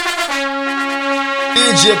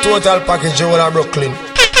DJ Total Package all of Brooklyn.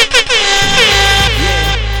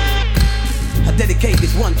 I dedicate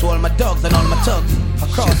this one to all my dogs and all my thugs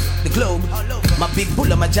across the globe. My big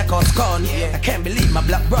bull and my jackal's gone. I can't believe my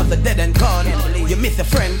black brother dead and gone. You miss a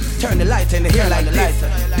friend, turn the light in the hair like this.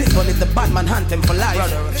 This one is the bad man hunting for life.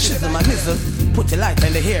 Shizzle my nizzle, put the light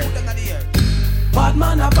in the hair. Bad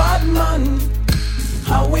man a bad man,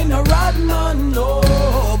 I win a rad man. No,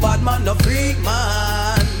 bad man no freak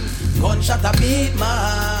man, gunshot a beat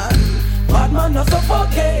man. Bad man no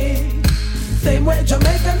suffocate, same way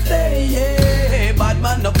Jamaicans say, yeah. Bad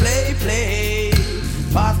man no play.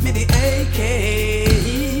 Pass me the AK.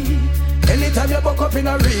 Anytime you buck up in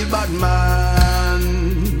a real bad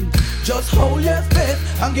man, just hold your space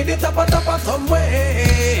and get it up some way.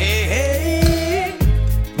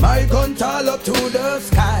 My gun tall up to the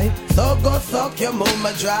sky, so go suck your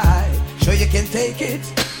mama dry. Sure you can take it,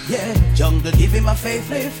 yeah. Jungle give him a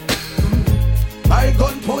facelift. My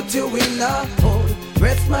gun put you in a hole.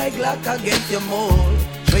 Press my Glock against your mold.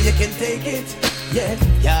 Sure you can take it, yeah.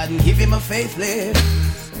 Yeah, and give him a facelift.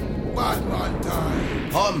 Bad man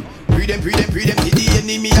time. Pre them till the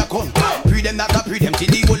enemy a come. Pre them not a pre them till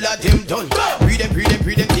the whole of them done. Pre them till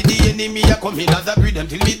the enemy a come. Me not a pre them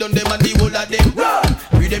till me done them and the whole of them run.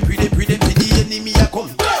 Pre them till the enemy a come.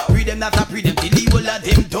 Pre them not a pre them till the whole of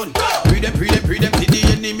them done. Pre them till the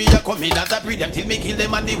enemy a come. Me not a pre them till me kill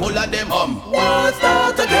them and the whole of them War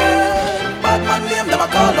start again. Bad man name them a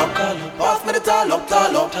call up. Pass me the tall up.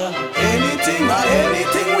 Anything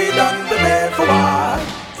we done prepare for war.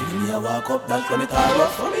 Me a walk up, dance when it all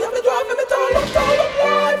up. So me have me drive when it all up.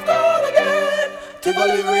 Life gone again.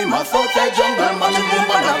 Tivoli Rima, outside jungle, man in the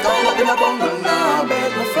man a turn up in a bungle. Nah,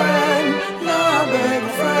 beg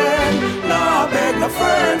no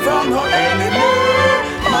friend from no enemy.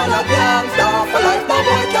 Man a gangster for life, no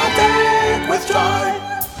boy can't take with joy.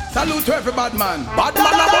 Salute to every bad man. Bad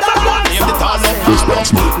man a bust a gun. Name the tall up.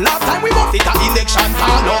 Last time we bust it a election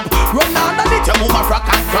tall up. Run underneath your mama frack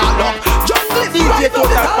and crawl up. Jungle DJ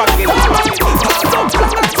Total Package. Tall up,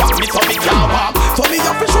 fuck me so me can't walk. So me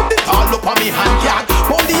have to shoot the tall up on me hand yard.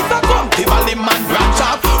 Police a come, Tivoli man branch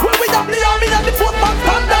off. When we have the army and the footman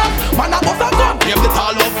stand up. Man a bust a gun. Name the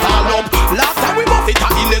tall up. Last time we bust it a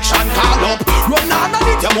election tall up. Run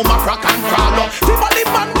underneath your mama frack and crawl up. Tivoli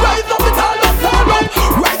man rise up the tall up.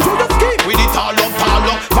 Right through the skin with it all up.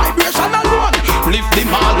 Vibration alone, lift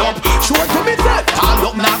them all up. Sure to me say, tall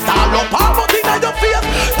up, not tall up. All but in your face,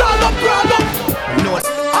 tall up, crawl up. No,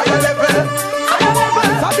 higher level,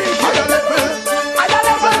 Sadiq, higher level,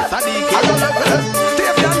 Sadiq, higher level.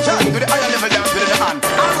 Stay down, shine to the higher level, down to the hand.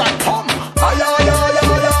 Alright, come, higher level.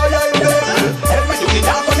 Help me do the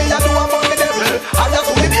dance for me, I do among the devil. Higher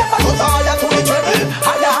to the bass, I go higher to the treble.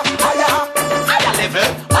 Higher level,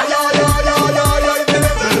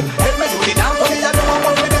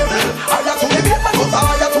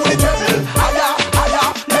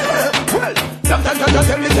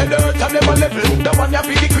 tell me say the earth have never level. The one you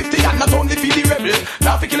be the Christian, not only be the rebel.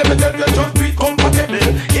 Now fi kill them, tell you just do it compatible.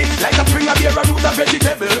 It's like a spring of beer, a root of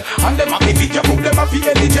vegetable. And them have to fit your book, them have to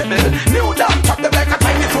eligible. New down, chop them like a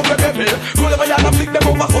tiny summer pebble. Roll over and flick them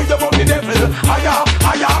over, so you want the devil. Higher,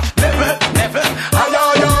 level. Higher,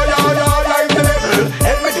 is the level.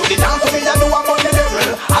 Help me do the dance, so me I know I'm on the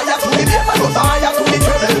devil. Higher to the bass, I go higher to the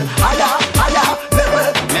treble. Higher,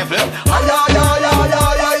 level. Higher.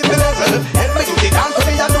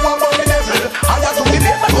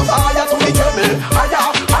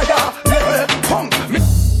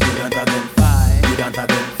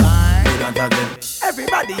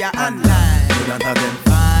 Everybody are online.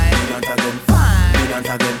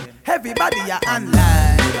 Everybody are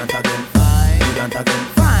online.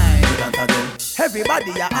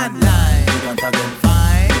 Everybody are online.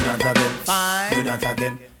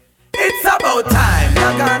 It's about time.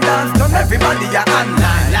 You can dance done. Everybody are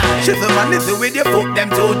online. Shizzle and nizzle with your foot them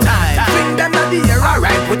 2 times. Swing them at the air,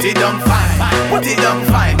 alright. Put it down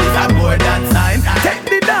fine. It's a more than sign. Take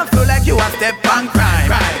the dance floor like you a step on crime.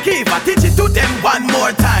 Keep a teach it to them one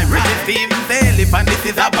more time. Richie Stevens Elif and this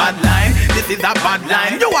is a bad line.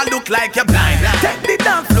 You all look like you're blind. Take the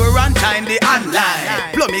dance floor and shine the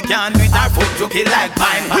online. Plummy can with our foot jokey like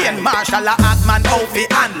pine. Wayne Marshall a Atman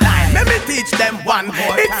outfit online. Let me teach them one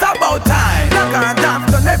more. It's about time. You can't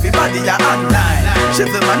dance done. Everybody are online.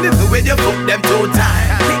 Shizzle and nizzle with your foot them 2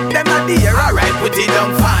 times. Kick them at the air, alright. Put it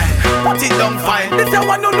down fine. This is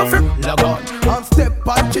one no for log on. And step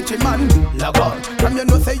on chichi man. Log on. From you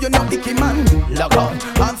know say you know icky man. Log on.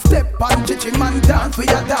 And step on chichi man. Dance we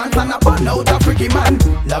a dance and a burn out out a freaky man,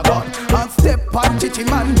 log on. And step on chichi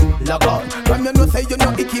man, log on. From you know say you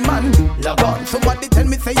know icky man, log on. Somebody tell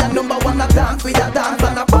me say you're number one a dance, we a dance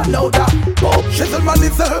and a ball out a. Oh, shizzle man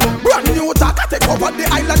is brand new talk, I take over the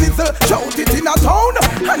island is shout it in a town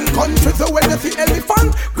and country. So when you see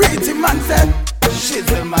elephant, greet him and say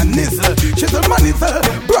shizzle man is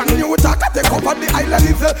brand new talk, I take over the island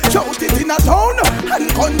is shout it in a town and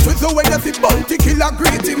country. So when you see bounty killer,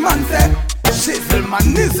 greet him and say shizzle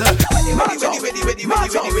man is look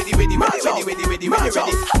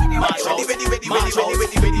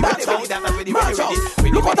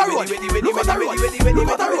at the road, look at the road, look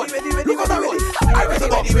at the road, look at the road.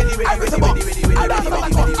 I was above,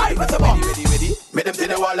 make them see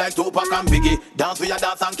the wall like Tupac and Biggie. Dance with your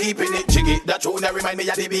dance and keeping it jiggy. That tune that remind me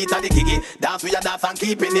of the beat of the Kiki. Dance with your dance and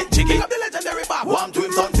keeping it jiggy. The legendary Bob. Warm to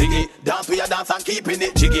him son Ziggy. Dance with your dance and keeping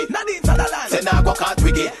it jiggy. Nadine Sutherland. Say now go can't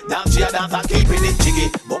twiggy. Dance with your dance and keeping it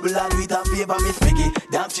jiggy. Bubble and with and favor Miss Piggy.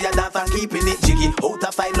 Dance with your dance and keeping it jiggy. Out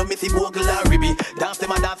of side no missy bogle and ribby. Dance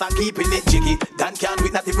them and dance and keeping it jiggy. Dan can't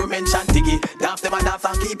witness if we mention Tiggy. Dance them and dance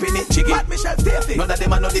and keeping it jiggy. Matt Michelle Stacy. None of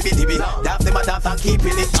them are no DB. Dance them and dance and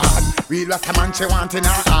keeping it jiggy. Real like a man she want in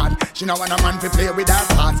her heart. She know want a man to play with her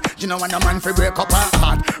heart. She know want a man to break up her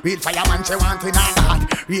heart. Real fireman she want in her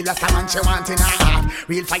heart. Real like a man she want in her heart.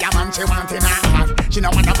 Real fireman she want in her heart. She know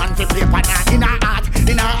want a man to play with her in her heart.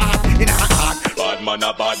 In her heart, in her heart. Bad man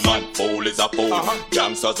a bad man, fool is a fool.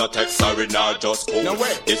 Gangsters a text, sorry not just cool. No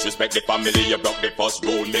way. Disrespect the family, you broke the first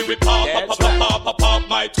rule. Me with pop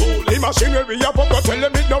my tool. The machinery you pop, go tell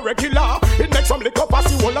them it no regular. It makes some liquor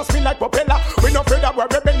pass, you all a spin like propeller. We no afraid of we're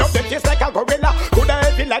ripping up them taste like a gorilla. Coulda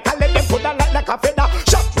heavy like a lead, them coulda light like a feather.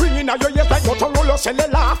 Shot ringing out your ears like Motorola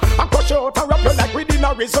cellular. I crush you out and wrap you like within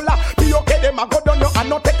a Rizzola. Be okay, them a go down you and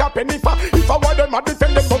not take a penny for. If I want them a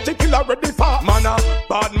defend them, but kill already for. Man a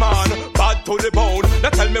bad man, bad to the bone. Now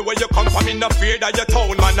tell me where you come from, in the fear that you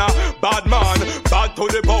town. Man a bad man, bad to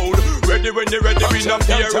the bone. Ready when you're ready, we no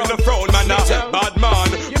fear in the throne. Man a bad man,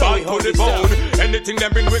 bad to the bone. Anything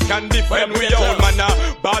them bring we can defend we own. Man a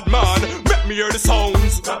bad man, make me hear the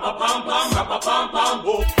sounds. Rap-a-pam-pam,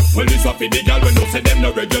 whoa. Well this a for the girl when no say them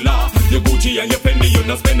no regular. You Gucci and you Fendi, you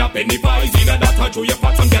no spend a penny for. It's either that or through your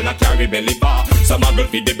fat, some girl a carry belly bar. Some a girl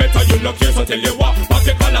feed the better, you no care, so tell you what. Pop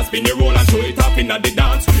your collar, spin your roll and show it off inna the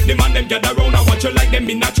dance. The man them gather round and watch you like them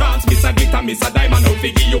in a trance. Miss a glitter, miss a diamond, out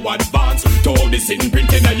figure you advance. To all the sitting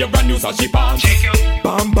printing and your brand new sashi pants.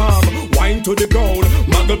 Bam bam, wine to the ground.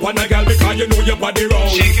 Muggle pon a girl because you know your body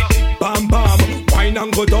round. Bam bam, wine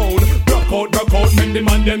and go down. Rock out, make the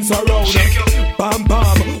man them surround. Bam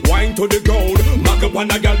bam, wine to the ground. Muggle pon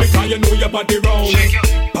a girl because you know your body round.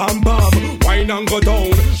 Bam bam, wine and go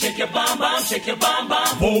down. Shake your bam bam, shake your bam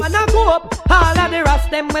bam. When I go up, all of the rest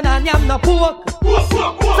them when I am no pork.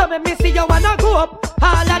 So me see you wanna go up.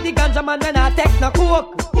 All of the ganja man when I take no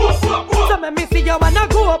coke. So me see you wanna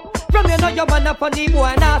go up. From you know you wanna funny boy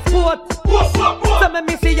and a sport. So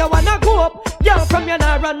me see you wanna go up. Yo, from you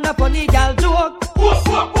know run a funny girl joke.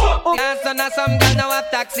 Dance on some girl now have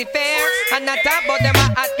taxi fare. And not talk about them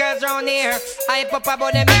a hot girls round here. I pop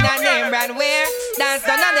about them in a name brand wear. Dance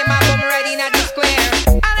on them a boom right in the square.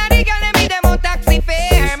 All of the girl them me them out taxi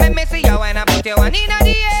fare. Me see you when I put you one in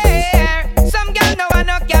the air. Some girl no one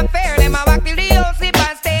no can fare. Them a walk till the whole sleep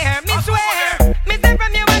and stare. Me swear, me say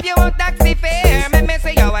from you have you out taxi fare. Me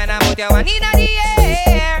see you when I put you one in the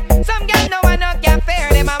air. Some girl no one no can fare.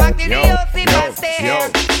 Them a walk till the whole sleep and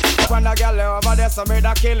stare. When a girl over there, so me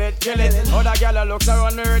da kill it. Other girl looks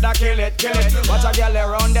around me, da kill it. Watch a girl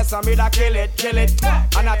around there, so me da kill it.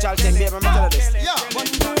 A natural thing, baby, me tell you this.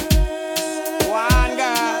 One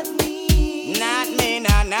girl, not me,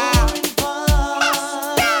 nah.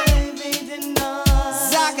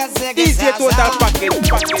 Easy total package.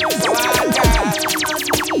 One girl,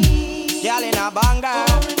 girl in a banger.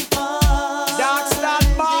 Dark start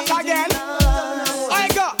back again. I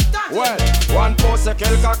go. Well. One post a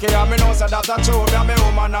kill cocky and me know say that's a true. Me a me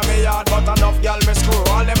woman and me yard but enough girl me screw.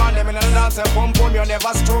 All them and them in the dance say pum pum you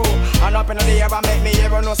never screw. And up in the air and make me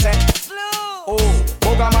hear no say oh,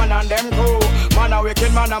 Booga man and them crew. Man a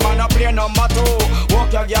wicked man a play number 2.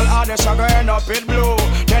 Walk your girl hard, the sugar end up in blue.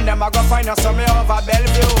 Then them a go find us some over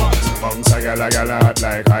Bellevue. Bounce a girl hot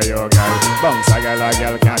like a yo girl. Bounce a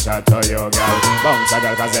girl can't shot to yo girl. Bounce a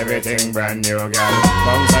girl cause everything brand new girl.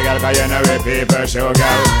 Bounce a girl cause you know where people show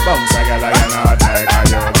girl. Bounce a girl you know hot like a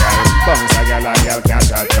yo girl. Bounce a girl can't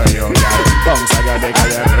shot to yo girl. Bounce a girl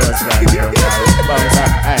because your clothes brand new girl. Bounce a,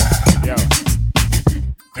 hey, yo.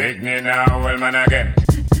 Pick me now, well man again.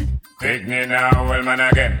 Pick me now, well man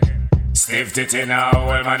again. Stiff titty now,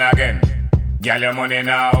 well man again. Girl your money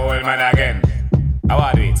now, well man again. How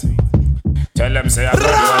are it? Tell them say I good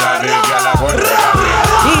all of it, girl, I good all of it.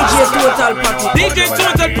 DJ Total Package. DJ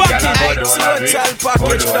Total Package. Total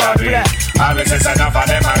Package down there. Obviously, enough of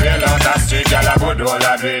them are real on the street. Girl, I good all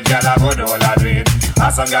of it, girl, I good all of it.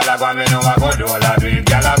 And some girl I go me know I good all of it,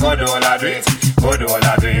 girl, I good all of it, good all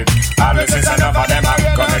of it. Obviously, enough of them are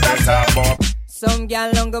coming to top up. Some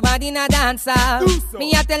girl don't go bad in a dancer.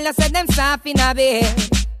 Me a tell you say them soft in a bed.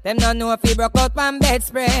 Them no know if you broke out one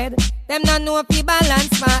bedspread. Them no know if you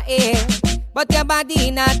balance my head. But your body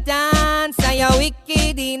in a dance and you're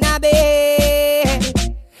wicked in a bed.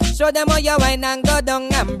 Show them how you wine and go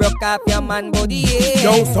down and broke up your man body. Yeah.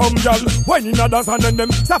 Yo, some girl when in a dance and then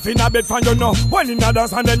them stuff in a bed for you know. When in a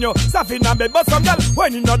dance and then you stuff in a bed. But some girl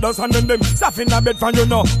when in a dance and then them stuff in a bed for you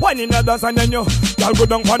know. When in a dance and then you girl go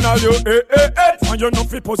down for all you and you know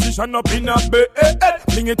fi position up in a bed.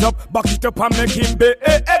 Bring it up, back it up and make him bed.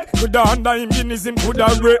 Coulda under him guineas him coulda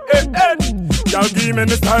red. Girl give me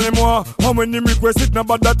the style him want. How many request it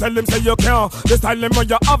nobody tell him say you can't. The style him when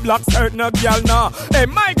you have like certain girl now. Hey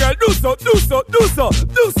my girl. Do so. Wicked.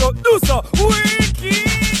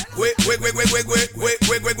 Wait. They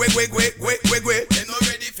not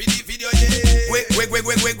ready for the video yet. Wait.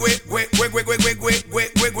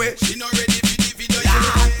 She not ready for the video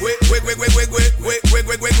yet.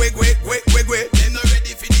 Wait. They not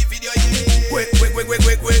ready for the video yet.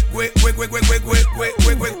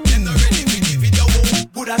 Wait. They not ready for the video.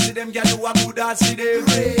 Buddha see them, gyal who a Buddha see them.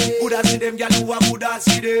 Buddha see them, gyal who a Buddha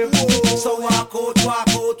see them. So walk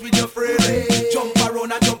out with your friend. Jump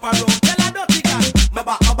around. Tell her dirty girl. My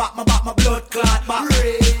blood clot back.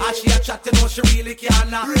 And she a chat, you know she really can't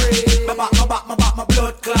knock. My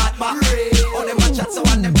blood clot back. All them a chat, so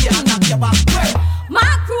all them can't knock your back.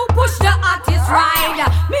 My crew push the artist ride.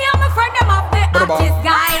 Me and my friend them up the artist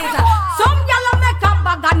guys. Some yellow make up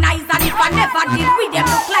organize, and if I never did, we them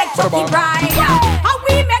look like Chucky Bride. And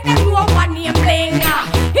we make them know one name bling.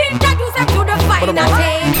 Introduce them to the finer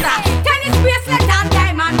things. Tennis bracelet and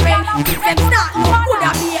diamond ring. If them start no good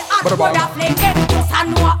a be a good a fling. Just a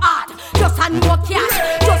know art, just a know cash,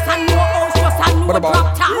 just a know house, just a know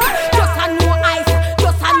drop top, just a know ice,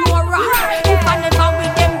 just a know rock. If I never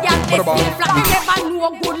with them, girl, they still flat. They never know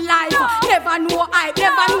good life, never know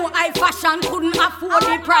high fashion, couldn't afford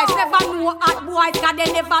the price. Never know hot boys, cause they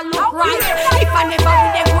never look right. If I never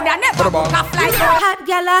with them, good I never book a flight.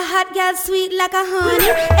 Hot girl, sweet like a honey.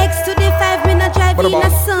 X to the 5, me no drive in a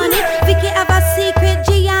sunny. Vicky have a secret,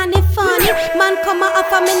 Gianni funny. Man come a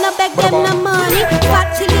offer me no beg them no money.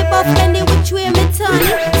 Fat chili buff, any which way me turn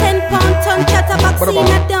it. 10 pound ton chatterbox in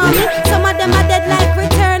a dummy. Some of them are dead like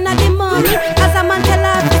Return of the Mummy. As a man tell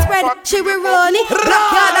her to spread, she will run it.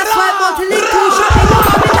 Black yard, that's why I want to live too short. Me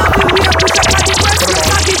love me weird, push up at the worst with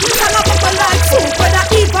Maggie. Tell her up a like soup, whether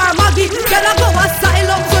Eve or Maggie. Tell her go a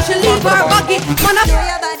style up so she leave her baggy. Man a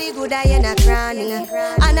your body good and you not cranny.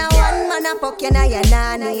 And a one man a poke you na your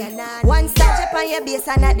nanny. One star chip on your base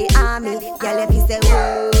and at the army. Girl if you say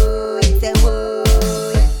whoa, it's a whoa.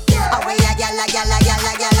 Away a gyal try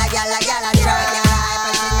your life and she not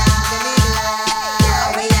believe lie.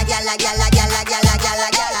 Away a gyal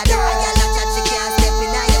do a chat she can't step in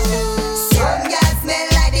your shoes. Some gyal smell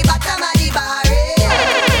like the bottom of the bar.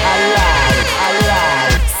 Alive.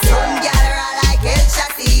 Some gyal are like El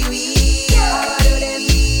Chassi.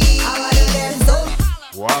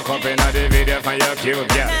 Walk up in the video for your cute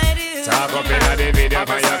girl. Talk up in the video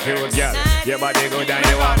for your cute girl. Your body good and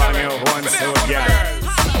you have a new one suit girl.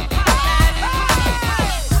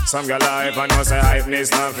 Some girl hype and no say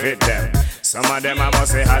hypeness not fit them. Some of them I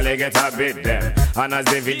must say how they get a bit them. And as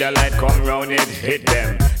the video light come round it hit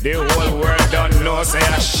them. The whole world don't know say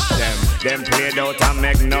I them. Them played out and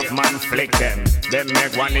make enough man flick them. Them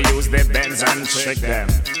make one to use the bends and trick them.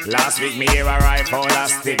 Last week me hear a rifle I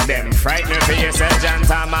stick them. Frighten for yourself John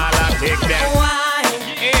Tam all I pick them. Why?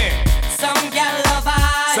 Some girl love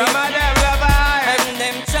I. Some of them love I. And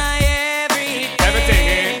them try everything.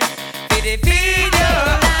 Everything For the video.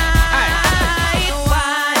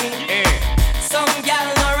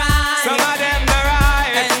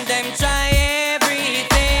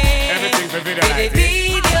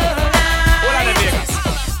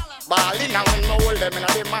 Ballin' and when me hold them in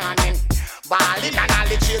the morning. Ballin' and all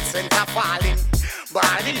the shade center falling.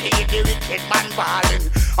 Ballin' hate the wicked man ballin'.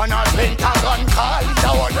 And all Pentagon calling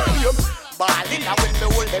down on them. Ballin' and when me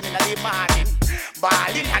hold them in the morning.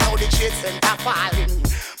 Ballin' and all the shade center falling.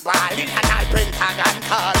 Ballin' and all Pentagon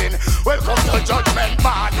calling. Welcome to Judgment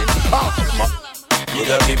Morning.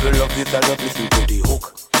 Other people love this, I love listen to the hook.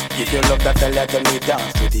 If you love that fella, tell me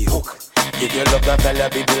dance to the hook. If you love that fella,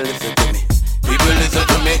 people listen to me. People listen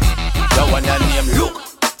to me. The one that name look.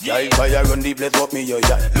 Yeah, if I run the place, what me yo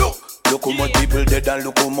yeah. Look. Look how much people dead and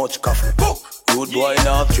look how much coffee. Good boy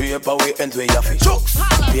now, three up away ends where you fit.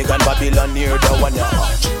 Pagan Babylon near the one you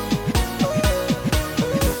arch.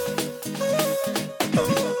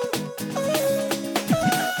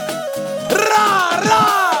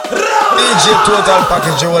 DJ Total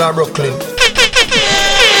Package, all of Brooklyn.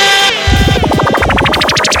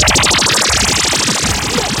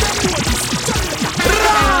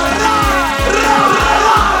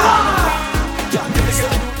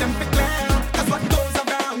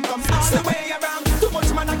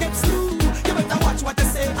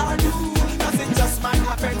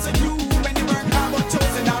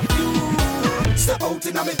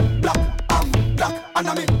 And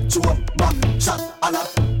I mean, chew up, back, shot, a lot,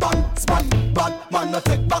 bang, span, bad man, no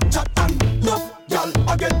take back chat, and no, y'all,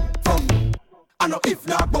 I get from. I know if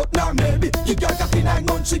not, but now maybe, you girl got in 9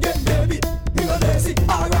 months, she get baby. Me no lazy,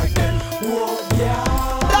 alright then, whoa, yeah.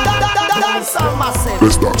 That's all massive.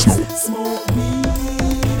 Let's dance now. Smoke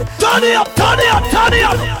weed. Turn it up, turn it up, turn it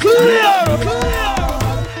up. Clear, clear.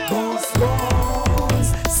 Boss bones,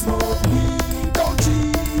 smoke weed, don't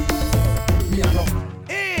cheat. Me alone.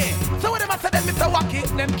 Mr. Wacky,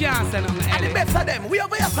 them can't sell them. And the best of them, we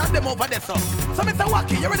over here send them over there, so. So Mr.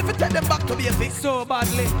 Wacky, you ready to take them back to basic? So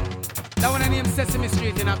badly. That one I name Sesame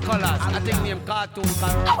Street in a colors. I think name cartoon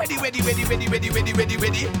color. Ready. It's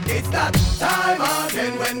that time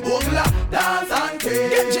again when Bugla dance and cage.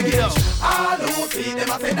 Get jiggy up. All who see them,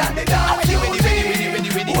 I say that they dance.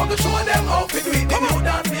 Ready. Want to show them how to do it. The new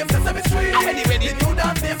dance name Sesame Street. Ready. The new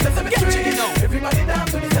dance name Sesame Street. Everybody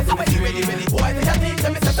dance to the Sesame Street. Ready. Boy, they can teach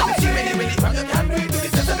them Sesame Street. Ready. From your country to the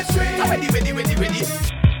Sesame Street. Ready.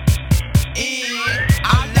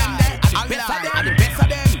 And the best of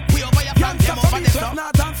them. We over your fans, them over there, so.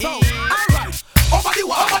 Alright. Over the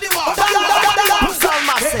wall.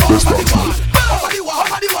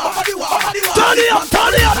 Turn it up.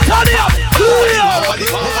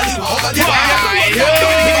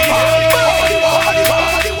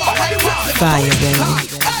 Fire, baby.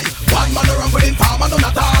 Bad man around with him, farmer none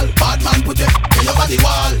at all. Bad man put it over the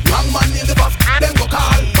wall. Wrong man in the bus, them go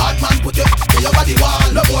call. Bad man put it over the wall.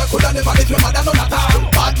 No boy coulda never get your mother none at all.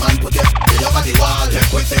 Bad man put it over the wall. Think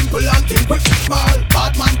we simple and think we small.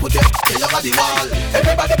 Bad man put it over the wall.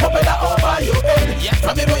 Everybody pop it over your head.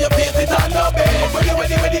 From me know your face it on no bed. When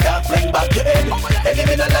the dance fling back your head. Any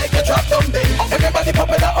minute like you drop them dead. Everybody pop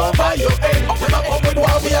it over your head. When I come with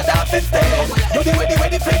war we a dance instead. Do the way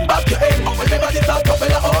the fling back your head. Everybody start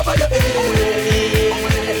popping over your head.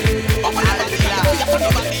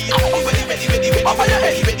 Over your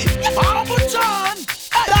head, ready. Uncle John.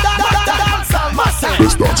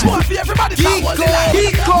 Let's dance now. Everybody Kiko.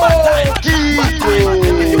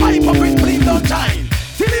 If you are hypocrite, please don't shine.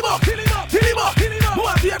 Kill him up.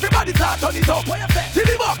 Everybody start turn it up. Kill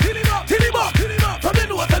him up. From the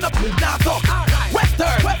north and up, dance up.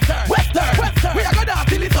 Western. We are gonna dance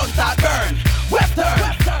till the sun start burn.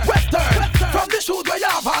 Western. From the shoes where you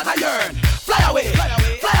have on a yearn. Fly away.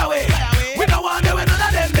 We don't want them when none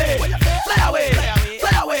of them there. Fly away.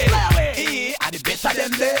 Are the best of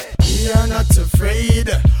them there. We are not afraid.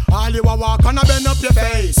 All you a walk and a bend up your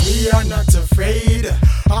face. We are not afraid.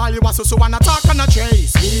 All you a so wanna talk and a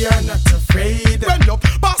chase. We are not afraid. When you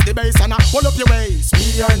pass the base and a pull up your waist.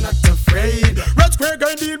 We are not afraid. Red Square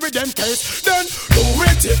going deal with them case. Then do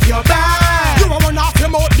it if you're bad. You a run off your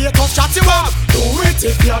mouth, be a tough chat you up. Do it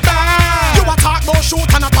if you're bad. You a talk about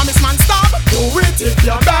shoot and a promise man stop. Do it if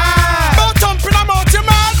you're bad. Don't jump in a mouth you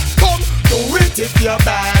man. Come, do it if you're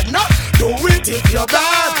bad. No, do it if you're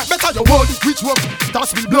bad. Better your word, which one?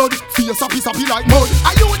 That's me blood. Face a piece of like mud.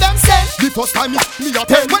 Are you them say? The first time me a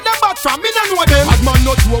tell. When them back from me no know them. Bad man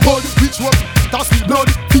not to a word. Which one? That's me blood.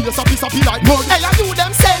 Face a piece of like mud. Hey, are you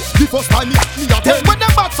them say? The first time me a tell. When them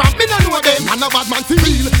back from me no know them. And a bad man feel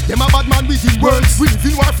real. Them a bad man with his words. We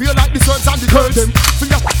feel war feel like the serves and the curds. Them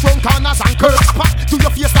feel your from corners and curves. Pack to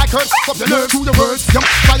your face like curves. From the nerve to the words. Yum,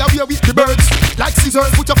 fly away with the birds. Like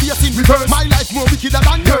scissors, put your face in reverse. My life more wickeder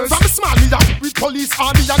than yours. From the small me down with police,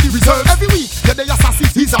 army and the reserve. Every week, yeah, they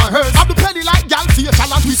assassins, his and hers. I'm the penny like gal, facial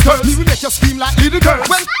and whiskers. Me will make you scream like little girls.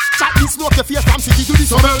 Well, chat me smoke your face from city to the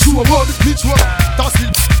suburbs. True a word, which word? That's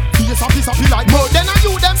it. Face a piece of like mud. Then I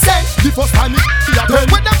you them say, the first time me a tell.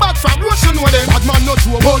 When them back from Russia know them. Bad man not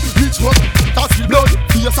true a word, which word? That's the blood.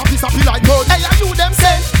 Face a piece of like mud. Hey, I you them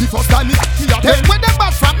say, the first time me a tell. When them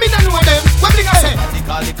back from me no know them. What bring I say? They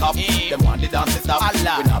call the cop, them want the dance to stop. We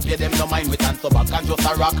not pay them no mind, we stand so back and just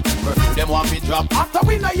a rock. Curfew them want me drop. After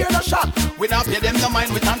we not hear the shot, we not pay them no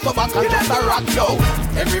mind, we stand so back and just a rock. Yo,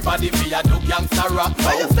 everybody be a do gangsta rock.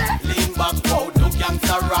 Yo, lean back, wow, do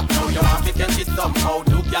gangsta rock now. You want to catch it somehow,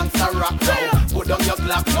 do gangsta rock now. Put down your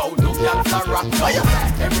Glock now, do gangsta rock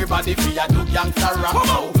now. Everybody feel ya, do gangsta rock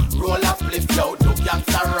now. Roll a flip yo, do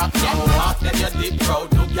gangsta rock now. Walk then you deep proud,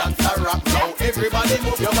 do gangsta rock now. Everybody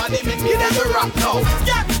move your body, make me then you rock now.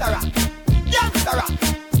 Gangsta rock, gangsta rock,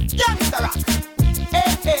 gangsta rock. Hey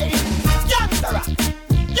hey, gangsta rock,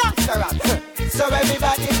 gangsta rock. So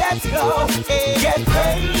everybody let's go, hey. Get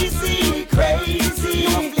crazy, crazy.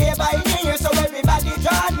 No flavor in here, so everybody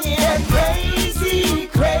join me. Get crazy,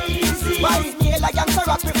 crazy. Why is me like gangsta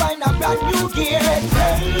rock? We find a brand new gear. Get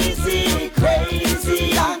crazy,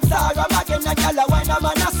 crazy. Dancer, I'm again a gyal when I'm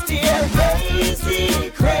on a steer. Crazy,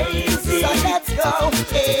 crazy. So let's go,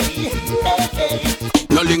 hey, hey, hey.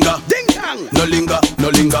 No linger, ding dong. No linger, no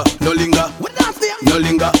linger, no linger. What that's there? No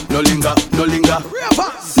linger, no linger, no linger.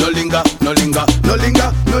 No linger, no linger, no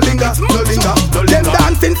linger, no linger, no linger, no linger. Them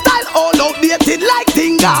dancing style all outdated like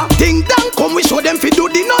tinga. Ding dong, come we show them fi do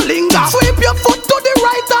the no linger. Sweep your foot to the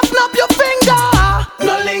right and snap your finger.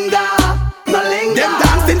 No linger, no linger. Them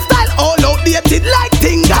dancing style all outdated like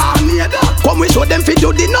tinga. Come we show them fi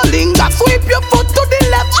do the no linger. Sweep your foot to the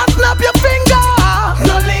left and snap your finger.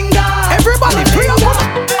 No linger. Everybody free up.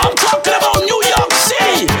 I'm talking about New York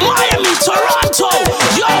City, Miami, Toronto,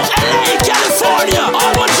 yo, LA, California,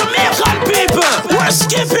 all my Jamaican people, we're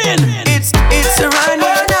skipping. It's a run,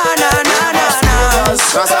 na na na na na.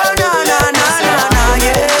 Oh na na na na na,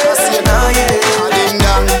 yeah, ding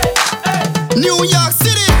dong. New York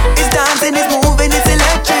City, it's dancing, it's moving, it's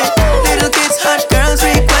electric. Little kids, hot girls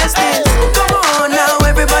request this. Come on now,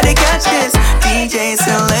 everybody catch this. DJ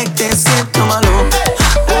select this, skip to my loop.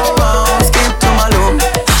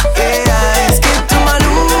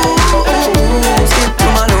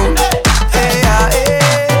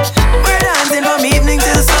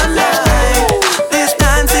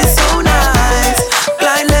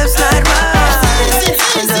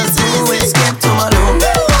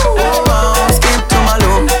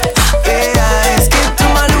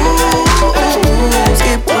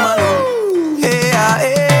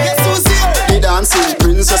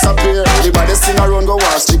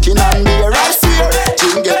 Chicken and beer, right here.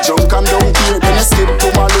 Jim get drunk and don't care. Then you skip to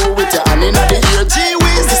Malou with your hand in the ear.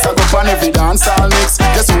 Gee-whiz, this a go on every dance all mix.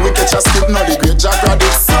 Guess who we catch a skip now? The great Jack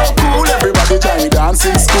Rabbit. So cool, everybody join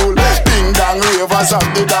dancing school. Ding dong ravers at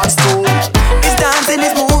the dance stool. It's dancing,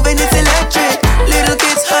 it's moving, it's electric. Little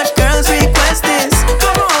kids, hot girls request this.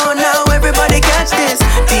 Come on now, everybody catch this.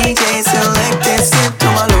 DJ select this, skip to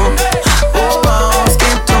Malou. Oh wow,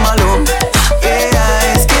 skip to Malou.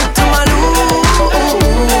 Yeah, skip to Malou.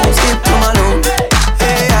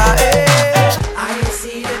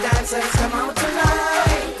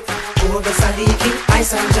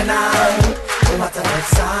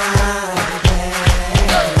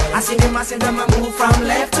 I see them a move from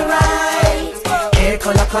left to right. Hair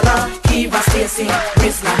color, Kiva Stacy,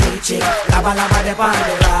 wrist like Nietzsche, lava de on the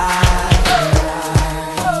right.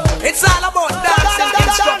 It's all about dancing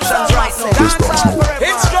instructions right now.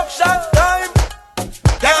 Instructions time.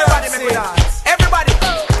 Everybody make me dance. Everybody,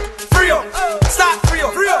 free up, start free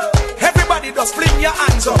up. Everybody just fling your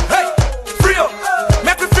hands up. Hey, free up,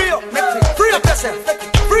 make me free up, free up yourself,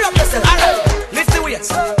 free up yourself. Alright, lift the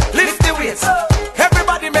weights, lift the weights.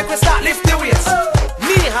 Everybody make me start lift the weights.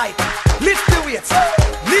 Knee height, lift the weights.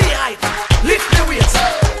 Knee height, lift the weights.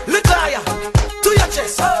 Little higher, to your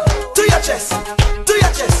chest, to your chest, to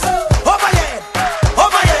your chest. Over your head,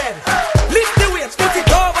 over your head. Lift the weights, put it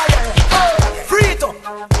over your head. Free it up,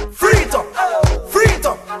 free it up, free it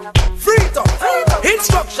up, free it up.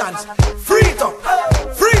 Instructions, free it up,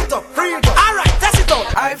 free it up, free it up. Alright, test it out.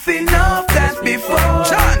 I've seen enough dance before,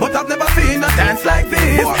 but I've never seen a dance like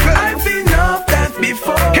this. I've seen enough dance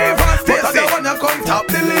before, but I don't wanna come top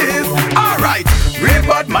the list. Alright, real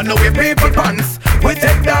bad man, no we people pants. We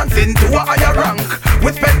take dancing to a higher rank.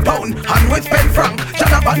 We spend pound and we spend franc.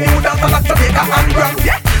 Jonathan New dance like Jamaica and Grand.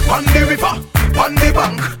 Yeah, on the river, on the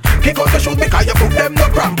bank. Kick out the shoes because you put them no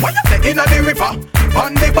cramp. When you say in the river,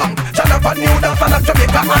 on the bank. Jonathan New dance like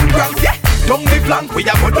Jamaica and Grand. Yeah, down the flank, we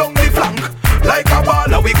a go down the flank. Like a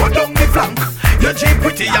baller, we go down the flank. You're cheap,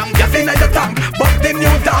 pretty young, gas in your tank. But the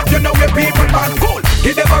new dance, you know where people can cool.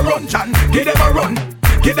 Give them a run, Chan, give them a run.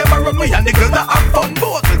 Give them a run, we and the girls that have fun.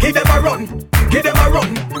 Both, give them a run, give them a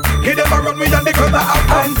run. Give them a run, we and the girls that have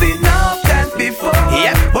fun. I've seen enough dance before,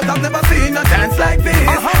 yeah, but I've never seen a dance like this.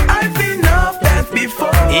 I've seen enough dance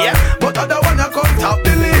before, yeah, but I don't wanna come top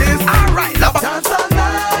the list. Alright, love dance all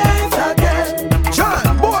night again.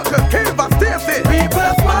 John, Walker, Kiva, Stacy, people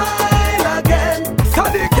smile again.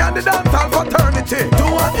 Sadiq and the dancehall fraternity. Do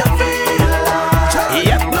what you feel like.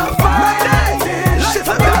 Yep, love my day.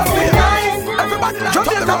 Everybody, like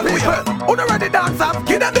Jamaican people, who ready dance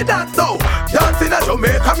me dance now. Dancing at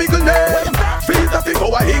Jamaica, Miggle name. Feels the go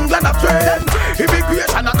of England of trend.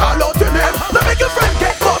 Immigration, I call out your name. Now make your friend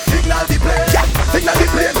get up, signal the plane. Yeah, signal the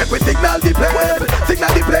plane, make we signal the plane.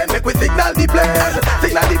 Signal the plane, make we signal the plane.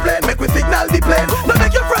 Signal the plane, make we signal the plane. Now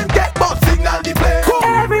make your friend get up, signal the plane.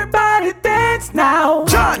 Everybody dance now.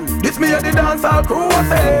 John, this me and the dancehall crew I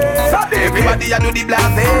say. Everybody I do the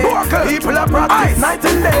blase. People are practice night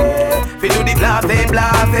and day. We do the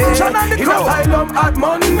blase. John and the crew. In asylum at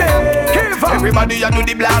Monday. Everybody I do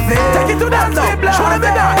the blase. Take it to dance now. Show them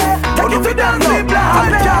the dance. Take it to dance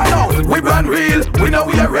now. We run real. We know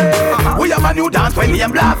we are real. We have a new dance when we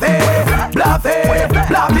am blase. Blase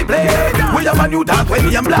play. We have a new dance when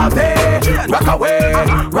we am blase. Rock away.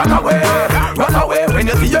 When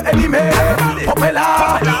you see your enemy.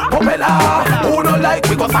 Popela. Who don't like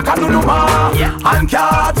we go saka no more. Hand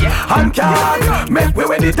cat. Make way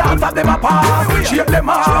when the dance of them apart. Shape them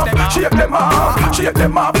up.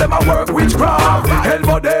 Them a work witchcraft.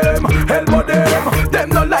 Elbow them. Them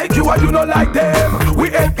not like you and you not like them. We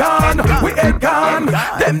ain't gone.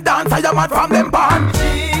 Them dance I am mad from them band.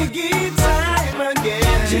 Jiggy time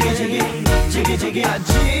again. Jiggy time again.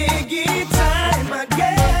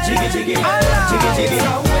 Jiggy.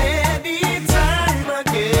 Away time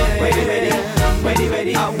again.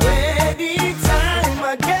 Ready. Away time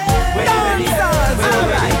again.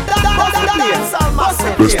 Alright. Bust the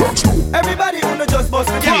place. Everybody wanna just bust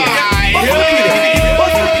the place.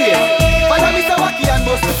 Bust the place. Follow Mr. Wacky and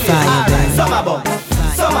bust the place. Alright. Summer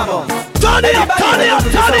bomb. Turn it up.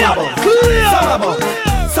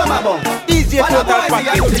 Summer bomb. DJ Total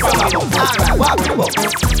Package. Alright. Walk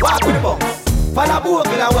with the bomb. Follow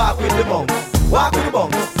Bogle and walk with the bomb. Walk with the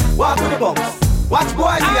bomb. Watch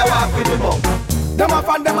boys here walk with the bomb. Them a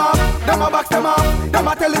fan them off, them a box them off, them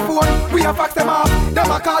a telephone, we a fax them off.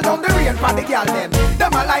 Them a call down the rain for the girl them.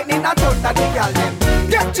 Them a lightning and thunder the girl them.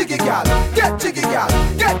 Get jiggy girl.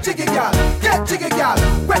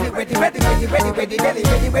 Ready,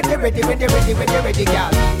 belly, ready, girl.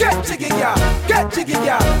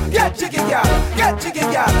 Get jiggy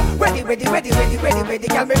girl. Ready,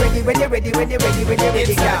 girl. Me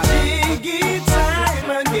ready, girl. Jiggy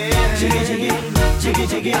time again. Jiggy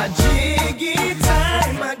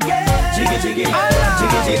time again. Jiggy.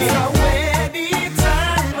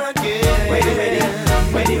 Ready.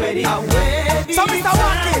 So Mr.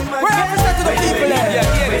 Wacky, where represent to the people there?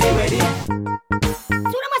 Ready.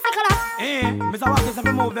 Mr. Wacky said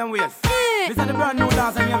to move them ways. Mr. the brand new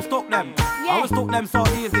dance and them stuck them. I will stuck them so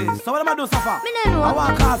easy. So what am I do so far? I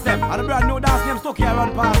want to cast them. And the brand new dance them stuck here and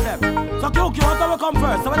run past them. So QQ, what will come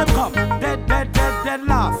first? So when them come, dead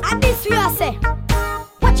last. And this you say.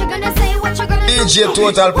 What you gonna say? What you gonna do? DJ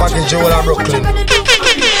Total Package, Joel and Brooklyn.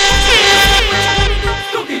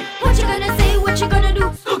 What you gonna say? What you gonna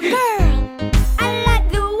do? Girl, I like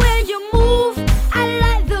the way you move. I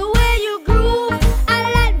like the way you groove. I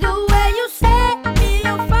like the way you set me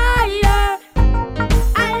on fire.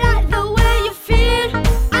 I like the way you feel.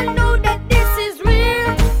 I know that this is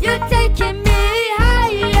real. You're taking me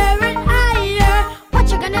higher and higher. What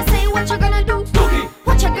you gonna say? What you gonna do?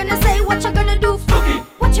 What you gonna say? What you gonna do?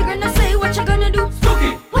 What you gonna say? What you gonna do?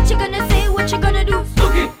 What you gonna say? What you gonna do?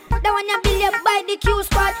 That one you build up by the Q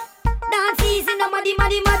spot. Dance easy, no muddy.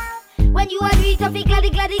 When you are it, I feel glad.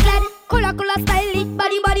 Cola style it,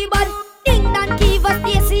 body. Ding dong, Kiva,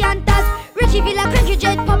 Stacy and Taz. Richie Villa, Country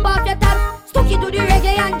Jet, pop off your top. Stucky to the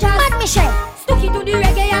reggae and jazz. Mad Michelle, Stucky to the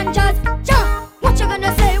reggae and jazz. What you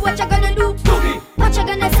gonna say? What you gonna do? What you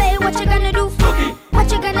gonna say? What you gonna do?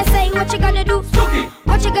 What you gonna say? What you gonna do?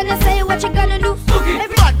 What you gonna say? What you gonna do?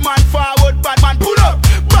 Bad man forward, bad man pull up.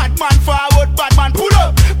 Bad man forward, bad man pull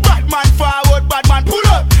up. Bad man forward, bad man pull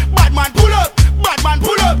up. Bad man pull up. Bad man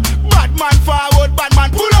pull up. Bad man forward, bad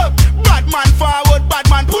man pull up. Bad man forward, bad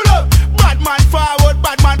man pull up. Bad man forward,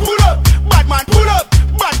 bad man pull up. Bad man pull up.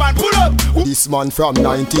 Bad man pull up. This man from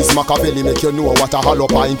 90s, Machiavelli make you know what a hollow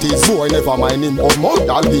pint is. Boy, never mind him of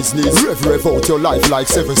modal business. Rev out your life like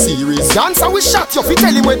 7 series. Dancer we shot you fi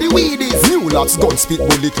tell him where the weed is. New lads gun spit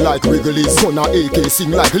bullet like Wrigley's. Gonna AK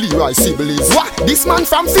sing like Leroy Sibbles. What? This man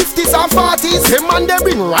from 50s and 40s. Them man they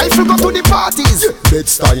bring rifle go to the parties.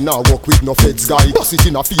 Bed-Stuy now walk with no feds guy. Bust it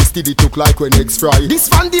in a feast till it look like when eggs fry. This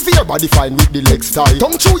fan the veer body fine with the legs tie.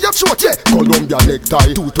 Tongue through your throat, yeah. Columbia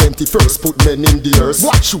necktie. 221st put men in the earth.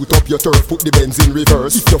 What? Shoot up your turf, put the Benz in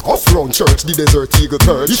reverse. If you off round church, the desert eagle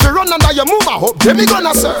perch. If you run under your move a hop, then we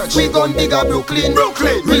gonna search. We gon' dig a Brooklyn.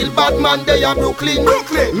 Real bad man they a Brooklyn.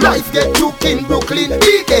 Life get took in Brooklyn.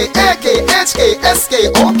 BK, AK, HK, SK,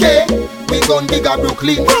 OK. we gun bigger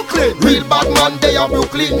Brooklyn. Brooklyn. Real bad man, they are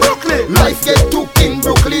Brooklyn. Brooklyn. Life get took in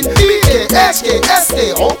Brooklyn.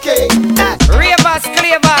 B-A-S-K-S-K, okay. Ravers,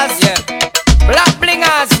 clavers, yeah. Black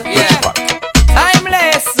blingers, yeah.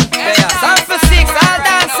 Timeless, yeah. Sound for six, all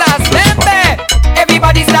dancers. Remember,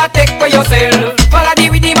 everybody start take for yourself. Follow the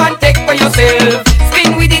rhythm and take for yourself.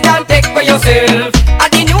 Spin with it and take for yourself.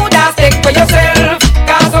 And the new dance take for yourself.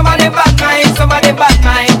 Cause some of them bad mind, some of them bad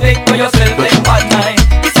mind. Take for yourself, them bad mind.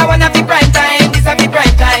 This a one of the prime time, this a the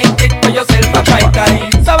prime time. Take for yourself a prime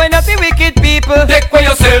time. So when you see wicked people, take for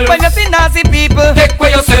yourself. When you see nasty people, take for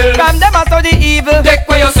yourself. From them out of the evil, take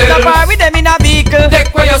for yourself. Stop par with them in a vehicle, take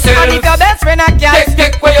for yourself. And if your best friend a cat,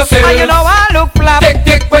 take for yourself. And you know I look flap,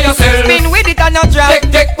 take for yourself. Spin with it and you drop,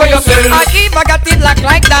 take for yourself. And if I got it locked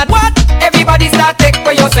like that, what? Everybody start take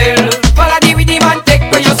for yourself. Follow the rhythm and take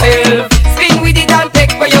for yourself. Spin with it and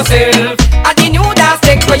take for yourself. And the new dance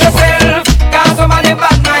take for yourself. Cause some of them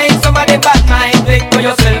bad mind, some of them bad mind. Take for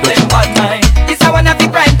yourself, them bad mind. This a one of the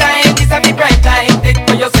prime time, this a the prime time. Take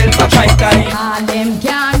for yourself a prime time. All them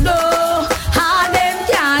can do, all them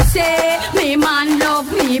can say. Me man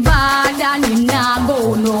love me bad and him nah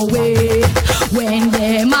go no way. When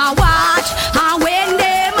them a watch and when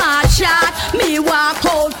them a chat, me walk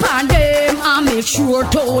out pon them and make sure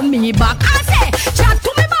turn me back. I say, chat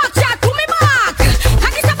to me back, chat to me back.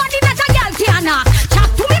 And this a body that a girl can knock. Chat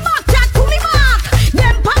to me back, chat to me back.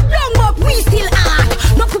 Them pop long but we still act.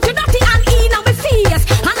 No put your dirty hand in on my face.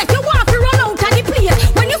 And like you want to run out of the place.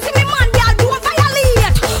 When you see me man, girl, don't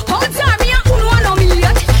violate. Hold on me and uno and no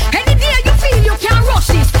meet. Any day you feel you can't rush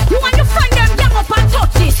this. You and your friend them gang up and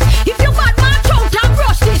touch this. If you bad man out and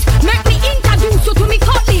brush this, make me introduce you to me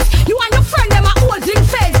cutlass. You and your friend them are holding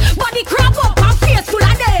fence. Body crab up and face full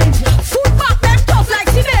of dent. Foot back them tough like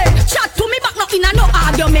cement. Chat to me back not in a no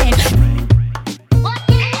argument.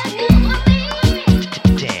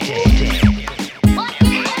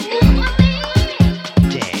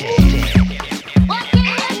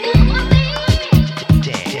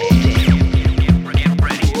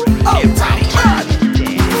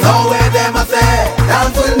 So where them a say,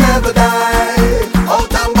 dance will never die.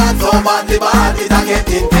 Out and bad, so badly bad, it a get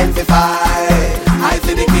intensified. I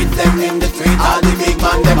see the kids them in the street, all the big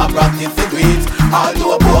man them a practice the tweets. All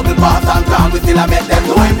do a vocal pass and crown, we still a make them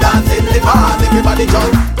do him dance in the bars. Everybody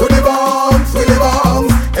jump to the bounce, willy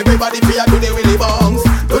bounce. Everybody fear to the willy bounce,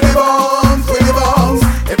 to the bounce, willy bounce.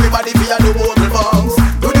 Everybody fear to vocal bounce,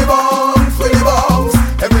 to the bounce, willy bounce.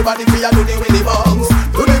 Everybody fear to the willy bounce,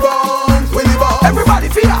 to the bounce, willy bounce. Everybody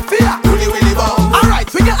fear, fear, to the willy bounce. Alright,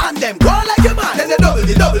 swing your hand them, go on like your man. Then they double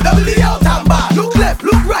the out and bar. Look left,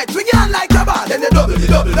 look right, swing your hand like your man. Then they double the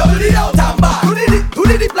out and bar. Do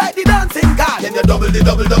the dip like the dancing car. Then they double the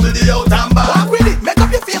out and bar. Walk with it, make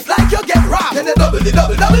up your face like you get robbed. Then they double the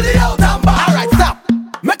out and bar. Alright, stop,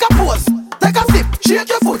 make a pose, take a sip, shake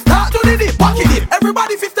your foot, start to the dip, walk it dip.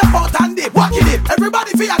 Everybody fi step out and dip, walk it dip.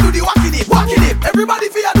 Everybody fi do the walk it dip, walk it dip. Everybody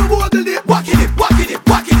fi do bogle dip, walk it dip, walk it dip,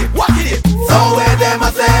 walk it dip, walk it dip. So where them a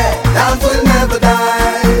say, dance will never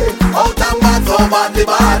die. Out and bad, so badly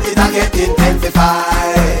bad, it a get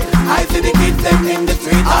intensified. I see the kids them in the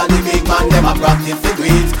street, all the big man them a practice the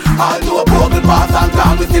tweets. All do a vocal pass and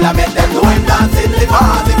crown, we still a make them do him dance in the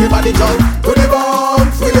bars. Everybody jump to the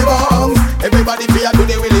bounce, willy bounce. Everybody fear to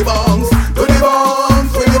the willy bounce, to the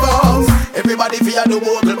bounce, willy bounce. Everybody fear to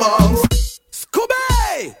vocal bounce.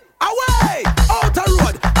 Scooby, away, out the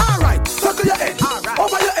road. Alright, circle your head,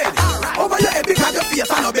 over your head, over your head because your face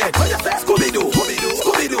on a bed. When you say Scooby-Doo, Scooby-Doo,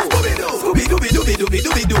 Scooby-Doo, Scooby-Doo,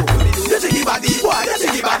 Scooby-Doo, you jiggy body, boy, you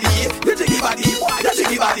jiggy body, you jiggy body, boy, you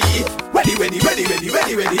jiggy body. Ready, ready, ready, ready,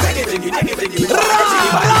 ready, ready, ready, ready, ready, ready, ready,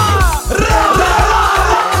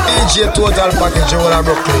 DJ Total Package all in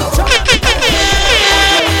Brooklyn.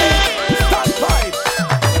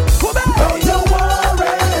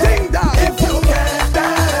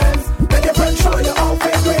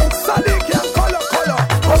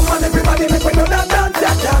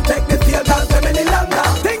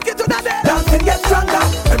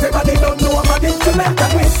 Everybody don't know about instrument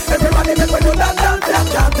that we. Everybody make when you dance,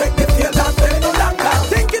 can't take this here dance any no longer.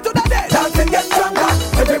 Think it to the day, dancing get stronger.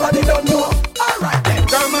 Everybody don't know. Alright then.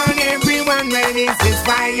 Come on everyone, when this is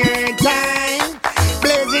fire time.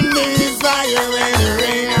 Blazing this fire when the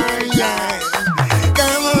rain or shine.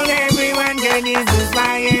 Come on everyone, when this is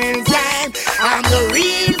fire time. I'm the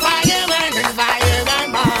real fireman and fireman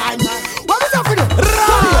man. What is up for you?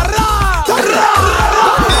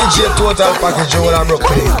 DJ Total Package all in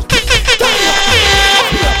Brooklyn.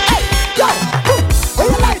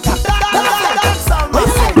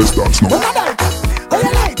 Let's dance now.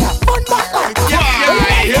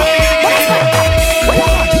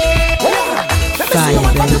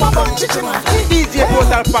 DJ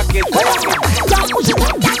Total Package.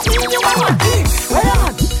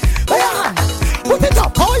 Put it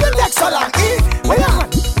up, all your legs along. Where your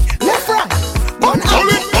hand? Left, right. One hand.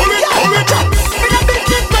 Hold it. I'm in a big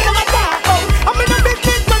kid when I'm a dark out. I'm in a big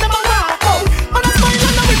kid when I'm a walk out. Man, I smile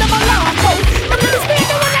and I with them a laugh out. I'm in the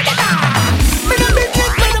speaker when I get out. I'm in a big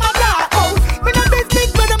kid when I'm a dark out. I'm in a big kid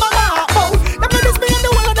when I'm a walk out. I'm in the speaker the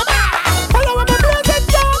whole of them out. Follow my blood and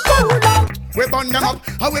don't cool out. We burn them up,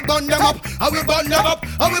 I will burn them up, I will burn them up,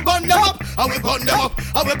 I will burn them up, I will burn them up,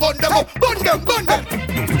 I will burn them up, burn them.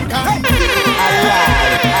 I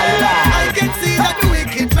can see that the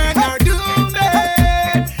wicked men are doomed.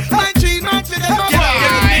 My dream might live in my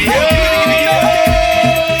mind.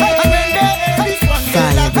 And when they this one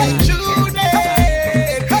day that I shoot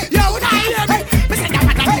it. Yo, when I hear me, me say that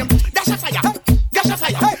man name. Dash a fire.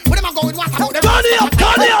 When am I going water? Turn it up.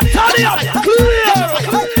 Clear.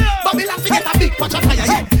 Babylon forget a big patch of fire,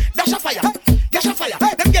 yeah. Dash a fire.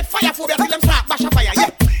 Them get fire for till them start bash a fire, yeah.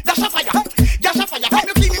 Dash a fire. Come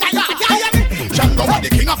you clean in a yard, yeah. Django the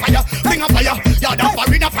king of fire, bring a fire. Yeah, that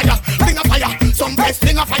foreign a fire, bring a fire. Some place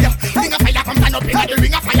bring a fire, come stand up in the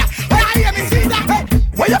ring of fire. When I hear me see that,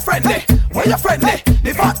 Where your friend there?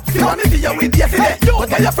 The fat, see what me see you with yesterday. Go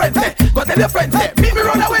tell your friends there. Meet me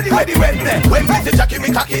run away the Wednesday. When me see Jackie,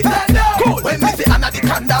 me cocky. Cool. When me see Anna the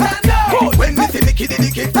Kanda. Cool. When me see Nicky the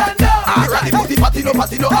Nicky. Alright, the party no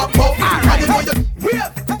ammo. Alright, you know you. We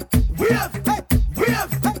have.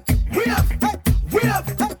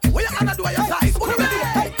 What you Anna do on your size? What you ready?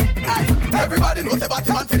 Everybody knows about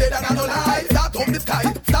the man today that I no lie. Start on the sky.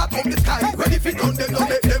 Ready fi done them, don't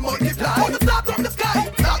let them multiply. Oh, start on the sky.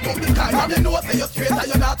 And you know say you're straight and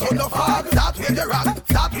you're not on no fog. Start with your rock.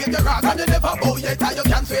 And you never bow yet and you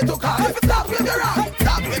can't swear to God. If you start with your rock.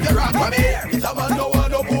 Come here. It's a man no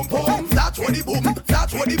one no boom boom. Start with the boom.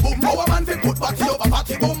 Our man fi put party over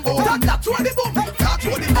party boom boom. That's what the boom.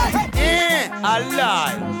 I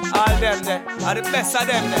lie. All them there. Are the best of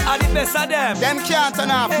them there. Are the best of them. Them can't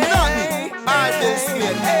turn off nothing. All this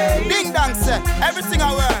good. Ding dong say everything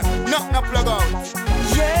I wear. Nothing no plug out.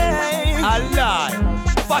 Yeah. I lie.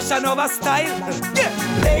 Fashion over style. Yeah.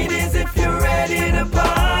 Ladies, if you're ready to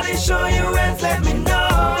party, show your hands, let me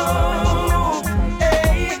know.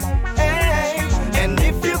 Hey. And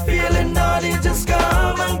if you're feeling naughty, just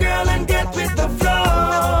come on, girl, and get with the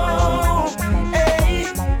flow. Hey.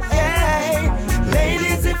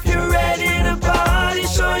 Ladies, if you're ready to party,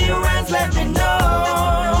 show your hands, let me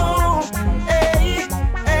know. Hey.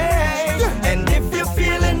 And if you're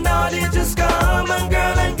feeling naughty, just come on,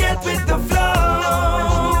 girl, and get with the flow.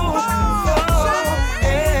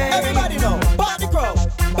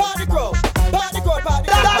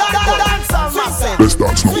 Let's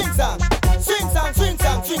dance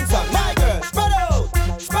now. Swing song. My girl, spread out,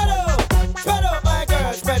 my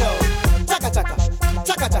girl, spread out.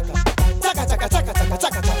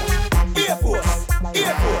 Chaka. Air Force. One.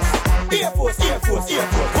 Air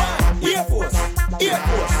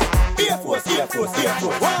Force.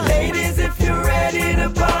 One. Ladies, if you're ready to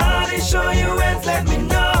party, show your hands, let me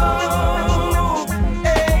know.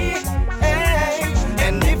 Hey.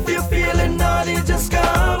 And if you're feeling naughty, just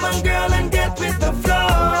come on, girl, and get with the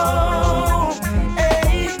flow.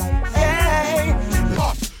 Hey.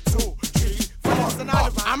 1, 2, 3, 4.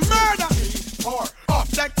 I'm murder. 4.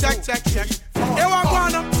 Check. Here I go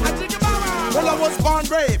now. Well, I was born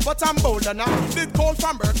brave, but I'm bolder now. Big cold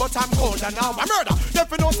from birth, but I'm colder now. I'm murder.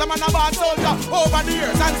 If you know some man a bad soldier over the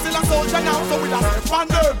years, and still a soldier now. So we a step on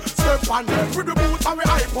them. With the boots and we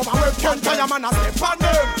hype up, and we can't tell your man a step on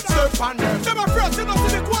them. Them a fresh, you know,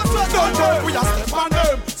 see the quarter. Don't they? We a step on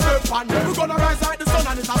them. We gonna rise like the sun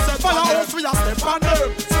and it's a set. Follow us, we a step on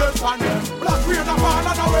them. Black rain a fall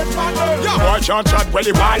and a wet on them. Yeah, boy can't shot when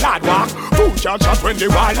the wall lad walk. Fool can't shot when the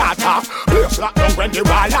wall lad talk. Place lock down when the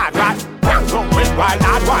wall lad rat. Bang down when wall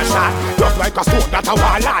lad one shot. Just like a stone that a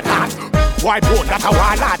wall lad hat. White bone that a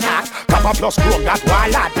wall lad hat. Copper plus chrome that wall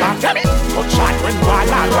lad hat. Tell me, good shot when wall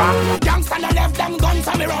lad rock. Gangsta no left them guns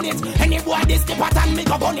and me run it. Any boy this the pattern me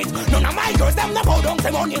go bun it. None of my girls them no bow down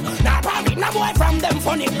for money. Nah party no boy from them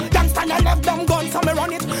funny. Gangsta no left them guns and me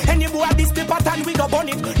run it. Any boy this the pattern we go bun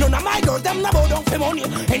it. None of my girls them no bow down for money.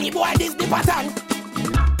 Any boy this the pattern.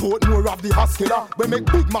 Portmore of the Haskella. We make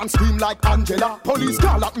big man scream like Angela. Police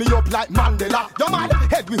can't lock me up like Mandela. You mad?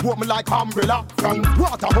 Head we hold me like umbrella. From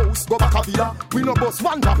Waterhouse, go back a villa. We no boss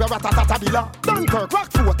one drop your ratatatabilla. Dunkirk,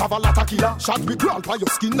 Rockfort, have a lot of killer. Shot we crawl by your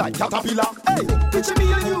skin like caterpillar. Hey, picture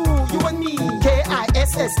me and you and me.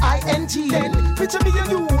 K-I-S-S-I-N-G. Then picture me and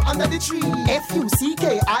you under the tree.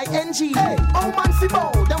 F-U-C-K-I-N-G. Hey, oh man,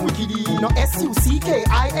 Fibo, then wikiddy. No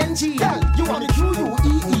S-U-C-K-I-N-G. Girl, you want me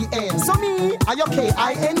Q-U-E-E-N. So me, are your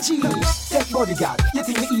K-I-N-G. Take bodyguard, you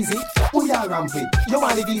think me easy? Who you ramping? You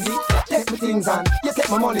want it easy? Take me things and you take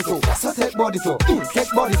my money too. So take body too, take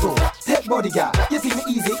body too. Take bodyguard, you think me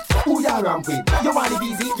easy? Who you ramping? You want it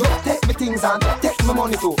easy? You take me things and take my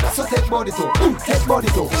money too. So take body too, take body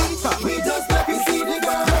too. We just let me see the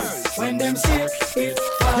girls when them shake it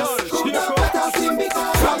fast. Come down, but I'll sing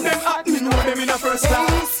because from them at me know them in a first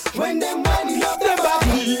class. When them winding up their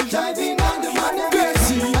body, driving on the man and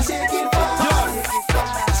Bessie, I shake it fast.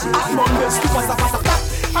 I'm on the super stop.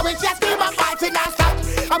 And when she a scream and fight, she not stop.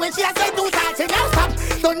 And when she a say do that, she not stop.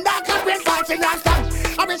 Thunder clap and fight, she not stop.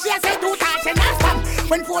 And when she a say do that, she not stop.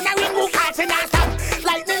 When phone a ring, who call, she not stop.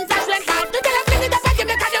 Lightning flash when fall. You tell her fling it up and give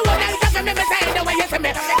me 'cause you won't let it me say the way you see me.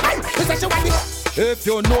 Hey, you say she want it. If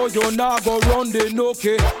you know you not go run the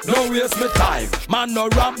okay, no waste me time. Man no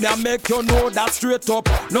rap me and make you know that straight up,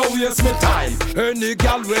 no waste me time. Any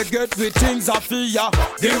gal we get with things a fear,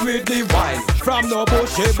 give with the wine. From no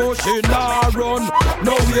bushy nah run,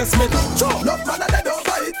 no waste me time. Enough man a dead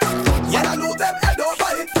over it, yeah I lose them head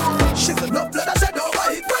over it. She's enough blood a shed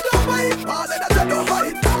over it, bread over it, all in a dead over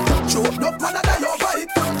it. Show enough man a die over it,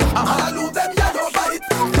 and I lose them yell over it.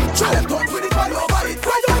 Try them touch with it, fly over it,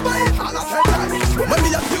 fly over it, all of them. When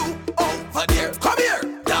me and you over there, come here.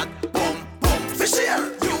 That boom boom fish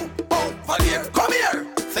here. You over there, come here.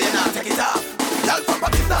 Say you not take it off. Y'all from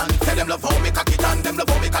Pakistan, say them love how me cocky tan, them love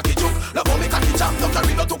how me cocky juke, love how me cocky jam. No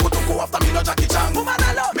carry no tuku after me no Jackie Chan. Woman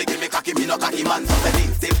I love me give me cocky, me no cocky man. So say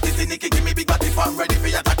this stiff, this Nicky give me big body fan, ready for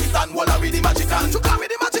your tacky tan. Walla with the magic hand, you call me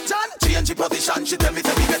the magic chan. Change the position, she tell me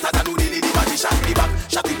say me better than who the magician. Me back,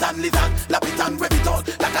 shot it and lizard, lap it and grab it all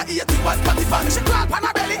like a 81 party fan. She crawl on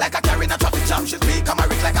her belly like a carrying a traffic jam. She speak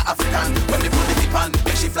Amharic like a African. When me pull the tip on,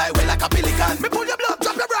 make she fly away like a pelican. Me pull your blood,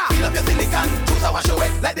 drop your bra, fill up your silicon. Choose a wash away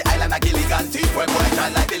like the island of Gilligan. Teeth work white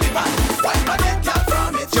and like the liver. White man get can't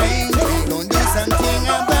from it. Change, don't do something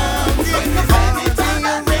about it. When me find it and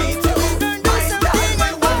I need to. Don't do something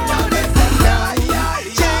about it.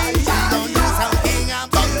 Change, don't do something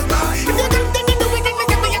about it. If you don't think you do it, then you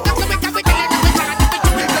can be a couple of weeks.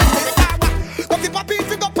 Go fi papi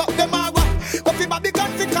fi go pop them awa. Go fi baby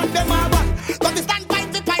gun fi cut them awa. Go fi stand by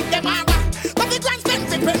fi pipe them awa. Go fi grand stand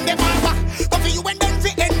fi pen them awa. Go fi you and them fi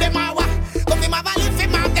end them awa. Go fi mama live fi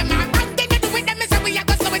mark them awa. And then you do with them, me say we a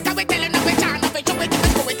go so it. We telling them we can't have it, you it,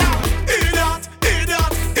 just go it down. Idiot,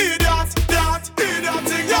 idiot, idiot, that, idiot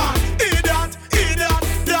thing, that, idiot, idiot,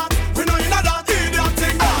 that. We know you know that idiot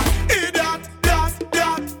thing, that, idiot, that,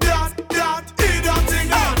 idiot thing,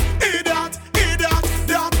 that, idiot,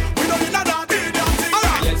 that. We know you know that idiot thing.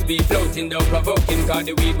 Alright. Let's be floating, don't provoking, cause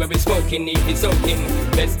the weed where we smoking need be soaking.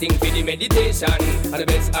 Best thing for the meditation, and the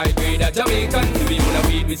best high grade of Jamaican. We wanna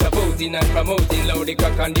weed we supporting and promoting, loud the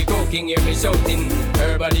crack and the coking, hear me shouting.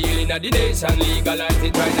 Herbal healing of the nation, legalize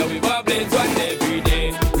it right now, we wobble one every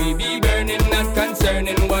day. We be burning, not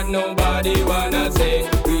concerning what nobody wanna say.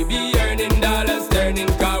 We be earning dollars, turning,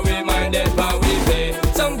 cause we minded how we pay.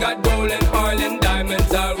 Some got gold and oil and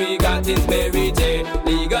diamonds, all we got is Mary J.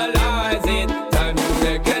 Legalize it, time to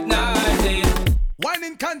recognize it.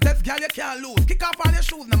 Whining contest, girl, you can't lose. Kick off all your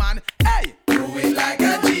shoes, no man. Hey! Do it like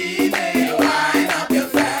a genie, wind up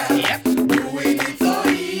yourself. Yep. Doing it so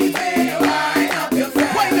easy, wind up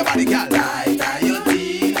yourself. Wind your body, girl. Light are you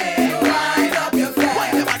teeny, wind up yourself.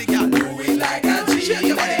 Wind your body, girl. Do it like a genie, Shake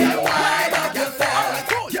your body, girl. wind up yourself.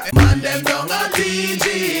 Cool, yeah. Man them don't a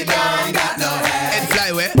TG, don't got no head. Head fly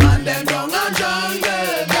away. Man them don't a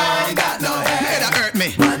jungle, don't got no head. Hey, that hurt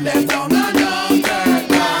me. Man them don't a jungle,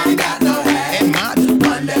 don't got no head. Head mad.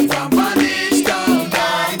 Man them from Punish Town,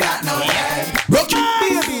 don't got no head.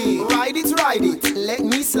 Baby, ride it, let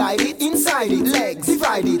me slide it inside it. Legs,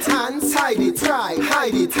 divide it, hands, hide it, try,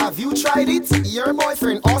 hide it. Have you tried it? Your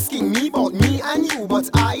boyfriend asking me about me and you, but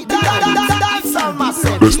I that's all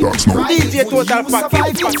myself. DJ Total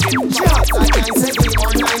Package. Just like 9/7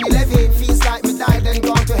 or 9/11, feels like me died and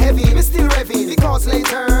gone to heaven. Me still revving because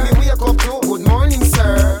later me wake up to good morning,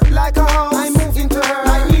 sir. Like a house, I move into her.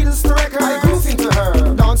 Like needles to record, I groove into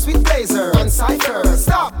her. Dance with Blazer and Cypher.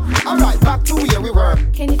 Stop. All right, back to where we were.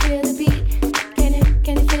 Can you feel the beat?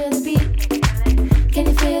 Can you feel the beat? Can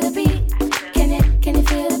you feel the beat? Can you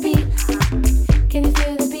feel the beat? Can you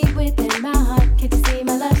feel the beat within my heart? Can you see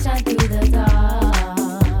my love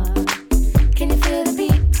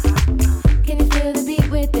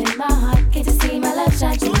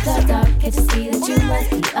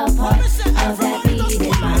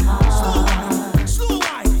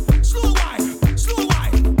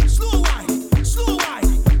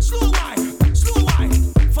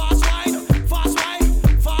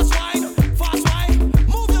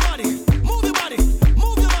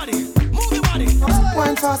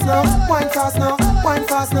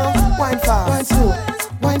fast now, wine fast. Wine slow,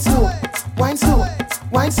 wine slow, wine slow,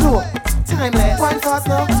 wine slow. Timeless. Wine fast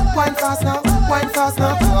now, wine fast now, wine fast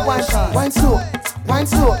now, wine fast. Wine slow, wine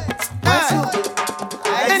slow, wine slow.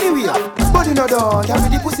 Anyway, body no done, carry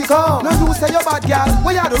the pussy come. No you say you bad girl,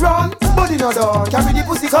 where you do run? Body no done, carry the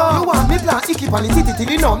pussy come. You want me plant, you keep on it till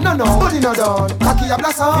it numb. No, body no done, cocky a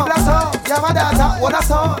blossom, you have a daughter, what a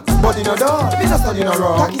son. Body no done, me just study no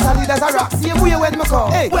wrong. Cocky solid as a rock, see where when me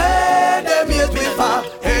come. Hey, where them hate me for,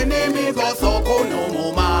 enemy go so cool no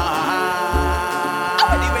more man.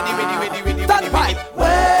 Ready. Stand pipe.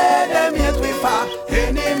 Where them hate me for,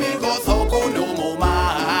 enemy go so cool no more man.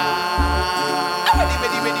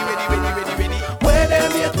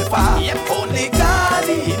 Yep. Only God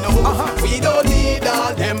he know. We don't need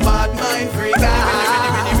all them bad mind free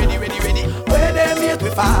guys. Ready. Where them hate we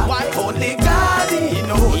far. Only God he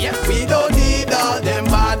know. Yep. We don't need all them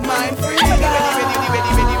bad mind free guys.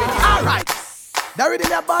 Ready. Alright. That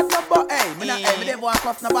really a bad number. Hey, me never walk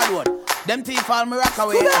off no bad one. Them teeth fall me rock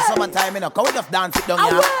away. Summertime, you know, can we just dance it down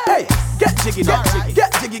here? Hey, get jiggy now.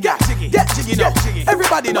 Get jiggy now.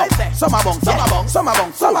 Everybody know. Summer bong.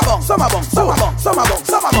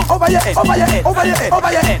 Over your head. Because your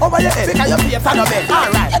face on the bed.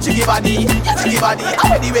 Alright. Jiggy body.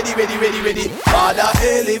 Ready. Father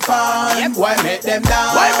elephant. Why make them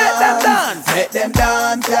dance? Make them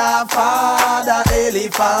dance, yeah. Father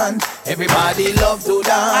elephant. Everybody love to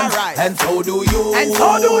dance. Alright. And so do you.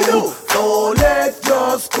 So let's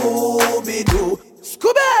just Scooby-Doo.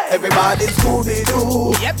 Everybody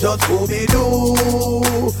Scooby-Doo. Yep. Just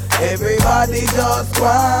Scooby-Doo. Everybody just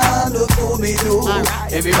want to Scooby-Doo.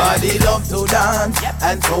 Right. Everybody love to dance. Yep.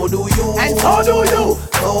 And so do you.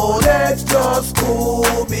 So let's just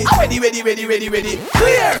Scooby-Doo. Ready.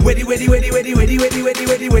 Clear. Ready.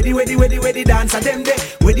 Dance at them day.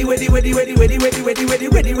 Ready. Dance at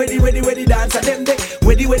them day. Ready. Dance at them day.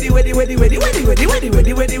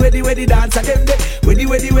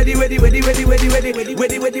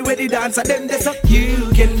 Ready, dance at them. So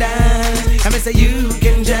you can dance, and me say you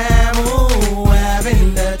can jam. Oh,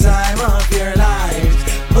 having the time of your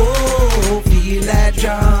life. Oh, feel that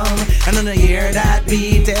drum, and when I hear that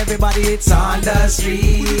beat, everybody it's on the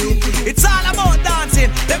street. It's all about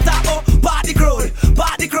dancing. Them talk about party crowd.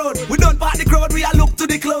 We don't party crowd. We are look to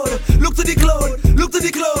the cloud.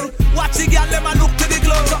 Watch the girl, them a look to the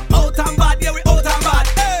cloud. So out and bad, yeah we out and bad.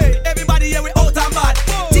 Hey, everybody, yeah we out and bad.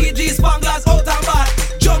 TG Spanglers out and bad.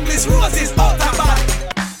 Junglist Roses out and bad.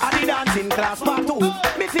 I the dancing class part 2.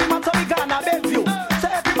 Me see man so we gonna Bellevue. So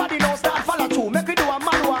everybody now start follow through. Make we do a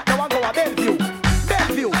man walk, now I go a Bellevue.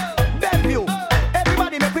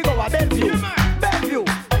 Everybody make we go a Bellevue.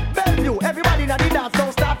 Everybody now the dance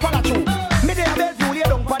now start follow through. Me dey a Bellevue lay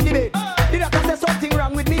down pon the bed. The doctor say something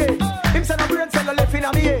wrong with me head. Him say no brain cell left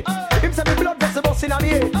inna me head. Him say me blood vessel bust inna me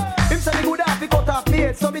head. Him say me good half fi cut off me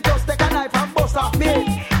head. So me just take a knife and bust off me head.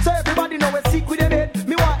 So everybody know we sick with them head.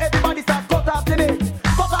 Me want everybody start cut off the head.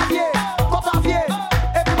 Cut off yeah.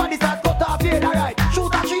 Everybody start cut off yeah. Alright.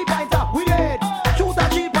 Shoot a 3-pointer with the head.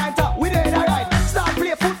 Alright. Start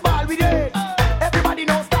play football with the head. Everybody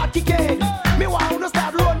now start kick head. Me want to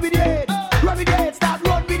start run with the head. Start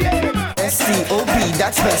run with the head. SCOP,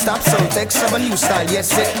 that spell stop, so text of a new style, yes,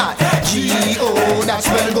 say I. GO, that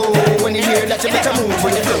spell go. When you hear that, you better move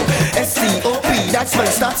with the flow. SCOP, that spell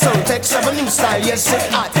stop, so text of a new style, yes, say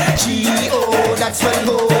I. GO, that spell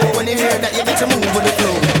go. When you hear that, you better move with the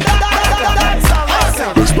flow.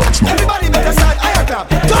 Everybody make a start, I clap.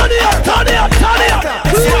 Turn it up.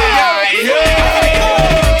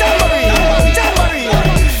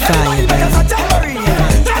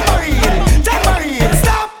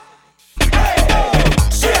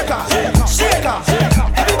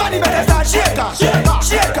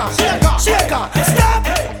 Shaker, stop!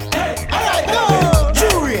 Alright, go!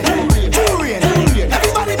 Julian,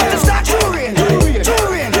 everybody better start Julian,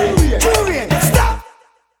 stop!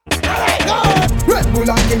 Alright, go! Red Bull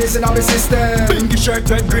and Guinness in our system. Pinky shirt,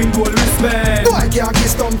 red, green, gold wristband. Boy can't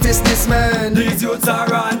kiss, don't fist this man. These youths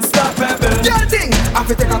are unstoppable. Girl thing, I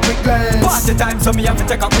fi take a quick glance. Party time, so me have to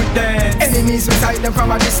take a quick dance. Enemies we sight them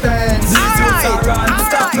from a distance. These youths are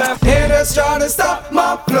unstoppable. Haters trying to stop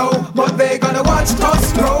my flow, but they gonna watch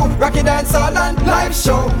us grow. Rocky Dancehall and live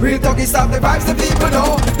show. Real talkie stop the vibes the people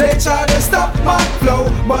know. They try to stop my flow,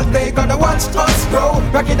 but they gonna watch us grow.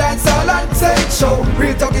 Rocky Dancehall and stage show.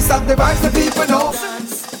 Real talkie stop the vibes the people know.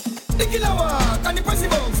 The killer walk and the pressy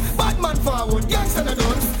bounce. Bad man forward, gangsta no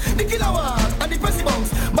dance. The killer walk and the pressy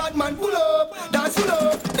bounce. Bad man pull up, dance pull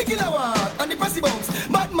up. The killer walk and the pressy bounce.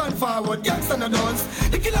 Bad man forward, gangsta no dance.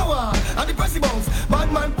 The killer walk and the pressy bounce.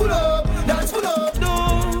 Bad man pull up, dance pull up.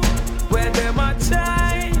 No, where them a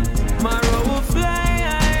try, Maro will fly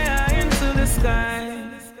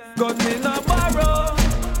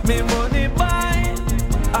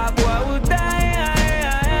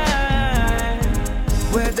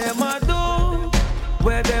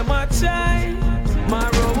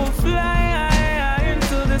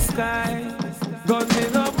sky. Gun me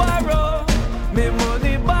no borrow, me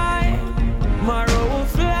money buy. Tomorrow will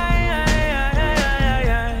fly.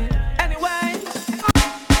 Anyway,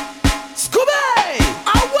 Scooby,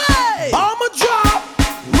 away! I'ma drop,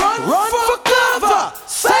 run for cover.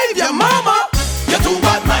 Save your mama. You're too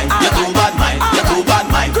bad mind, you're too bad mind, you're too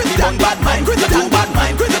bad mind, you're too bad mind, you're too bad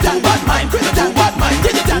mind, you're too bad mind, you're too bad mind,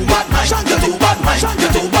 you're too bad mind, you're too bad mind,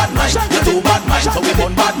 you're too bad mind, you're too bad mind. So we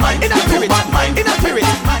born bad mind, in a spirit, bad mind, in a spirit.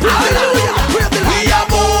 Hallelujah, we are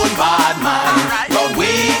born bad mind, but we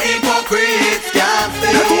hypocrites can't stay.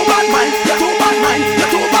 You're too bad mind, you're too bad mind, you're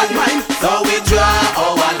too bad mind. So we draw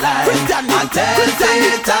our line and tell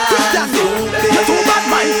Satan to play. You're too bad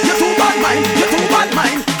mind, you're too bad mind, you're too bad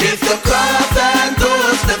mind. Kiss the cross and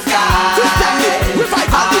touch the sky.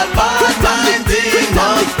 All bad mind thing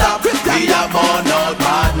must stop. We are born out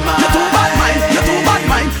bad mind. You're too bad mind, you're too bad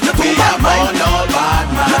mind, you're too bad mind. We are born out bad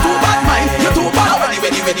mind. You're too bad mind, you're too bad mind.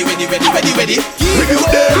 Ready. Review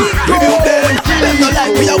them. Them no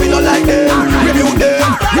like we no like them. Review them.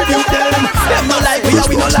 Them no like we no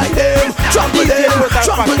like them. Trample them.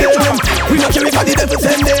 We don't care if the devil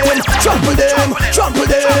send them. Trample them.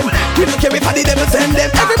 We don't care if the devil send them.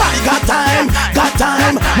 Everybody got time.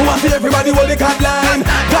 We want to see everybody hold the card line.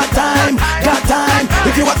 Got time.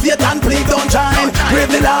 If you want Satan, please don't join. Praise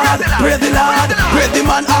the Lord. Praise the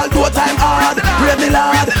man all do time hard. Praise the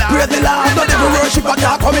Lord. Don't ever worship a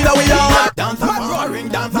car coming away yard. Dance up roaring,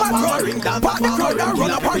 pop the crowd and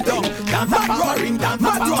run up and down. Dance up roaring, dance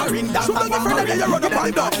up roaring, dance up roaring, you run up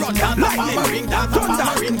and down. Lightning, dance up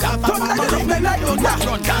roaring, dance up roaring, like thunder.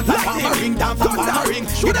 Dance up roaring, dance up roaring,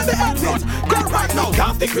 shoot them the exit. Go right now.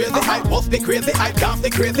 Dance the crazy hype, bust the crazy hype, dance the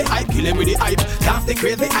crazy hype, kill him with the hype. Dance the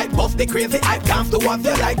crazy hype, bust the crazy hype, dance the ones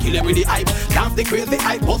you like, kill him with the hype. Dance the crazy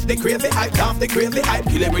hype, bust the crazy hype, dance the crazy hype,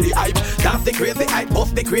 kill him with the hype. Dance the crazy hype,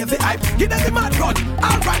 bust the crazy hype, give them the mad run.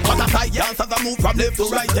 Alright, what a sight, dancers a move from left to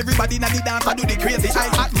right. Everybody in the dance, I do the crazy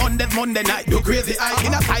hype. At Monday night, do crazy hype.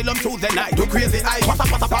 In Asylum Tuesday night, do crazy hype. What's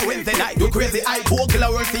up Wednesday night, do crazy hype.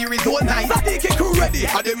 Vocal World Series all night. Sadiq crew ready,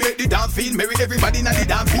 and they make the dance feel merry. Everybody in the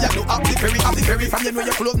dance feel do up the ferry. From you know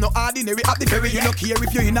your clothes no ordinary. Up the ferry, you no care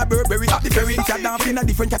if you're in a Burberry. Up the ferry, if you're dancing in a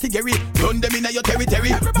different category. Run them in your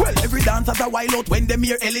territory. Well, every dancer's a wild out when them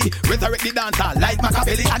hear Ellie. Resurrect the dancer like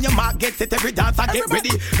Machiavelli, and your mark gets set. Every dancer get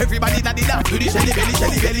ready. Everybody in the dance do the shelly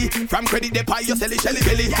belly. From credit they pie you shelly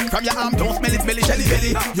belly. From your arm don't smell it shelly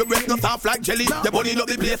belly. Your breath no soft like jelly. Your body love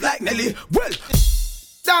the place like Nelly. Well,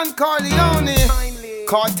 Don Corleone,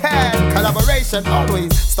 Cartel, collaboration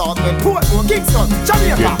always start with Portmore, Kingston,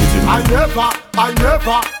 Jamaica. I never,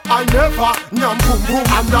 nyam boom boom,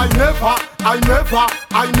 and I never,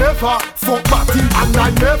 fuck party, and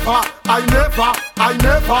I never,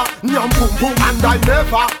 nyam boom boom, and I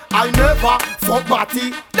never, fuck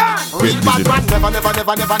party. Real bad man, never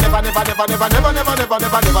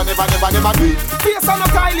do it. Face on a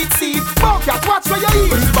toilet seat, bucket, watch where you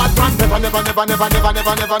eat. Real bad man, never do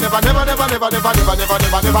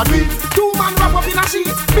it. Two man wrap up in a sheet,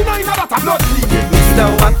 me know in a lot of blood bleed.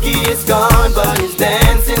 Mr. Wacky is gone, but his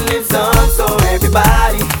dancing lives on. So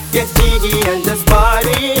everybody get jiggy and just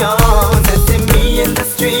party on. Testing me in the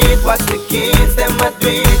street, watch the kids, them a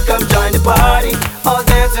tweet. Come join the party, all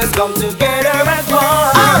dancers come together as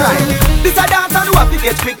one. Alright, this a dance on the wacky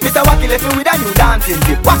get quick. Mr. Wacky left me with a new dancing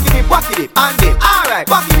dip. Wacky dip, and dip. Alright,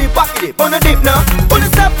 wacky dip, on the dip now. On the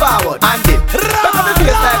step forward, and dip. Back up the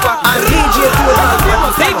face like wacky. And DJ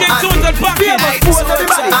Tunes and famous pose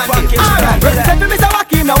everybody, and dip. Alright, represent me Mr.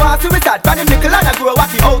 Wacky, now I see we start. Pan him nickel and I grow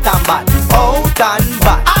wacky out and bad.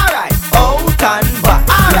 Alright, out and bad.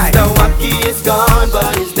 Alright, Mr. Wacky is gone,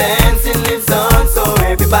 but his dancing lives on. So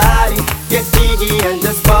everybody get jiggy and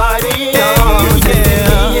just party on.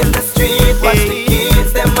 Me in the street, watch the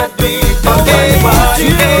kids, them a do it. Okay, party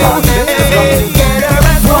on, come together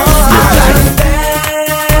as one. Alright,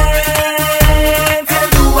 dance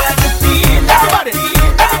and do what you feel. Everybody,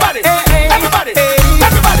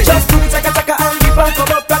 just do it, chaka and keep on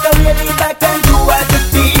come up, rock away, lean back and do what you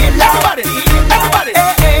feel. Everybody.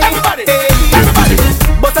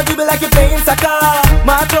 But I dribble like you're playing soccer.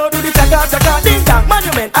 Marcho do the chaka, ding dong,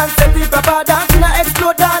 monument and set the proper dance. Now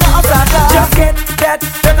explode down a flatter. Just get that,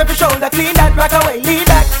 turn up your shoulder, clean that, rock away, lean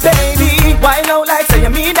back, baby. Why no like say you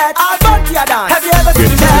mean that? I'll burn to your dance. Have you ever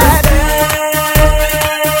seen that?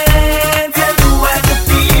 Dance and do what you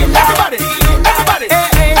feel. Everybody.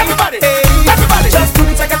 Just do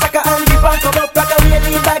the chaka and keep on come up, rock away,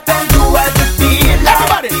 lean back and do what you feel.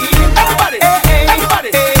 Everybody.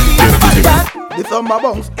 This summer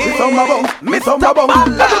bounce, me summer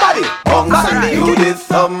bounce. Everybody, bounce. Do this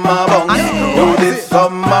summer bounce. Do this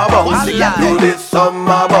summer bounce. Do this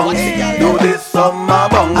summer bounce. Do this summer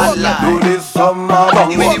bounce.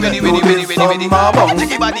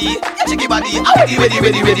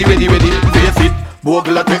 Face it.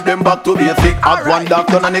 Bogle take them back to basic. Have one dance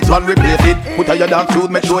done and next one replace it. Put on your dance shoes,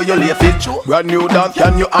 make sure you lace it. Brand new dance,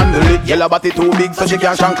 can you handle it? Yellow body too big so she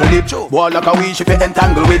can't shankle it. Boy like a wish if you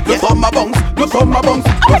entangle it. Do some my bounce, do some my bounce.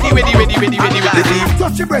 Ready.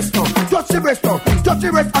 Touch the breast now, touch the breast now. Touch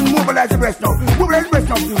the breast and mobilize the breast now. Mobilize the breast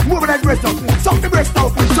now, mobilize the breast now. Suck the breast now,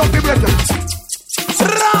 suck the breast now.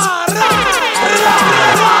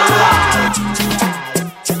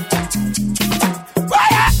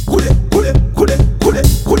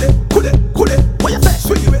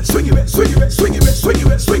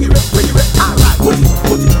 Swing it. Alright,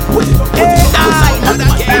 put it up.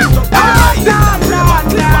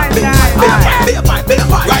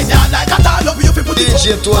 Right now, like I love you, people.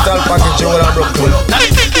 DJ Total Package, all I'm Brooklyn.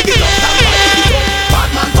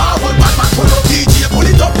 Batman forward, Batman pull up. DJ pull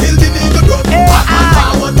it up, till the nigga drop. Batman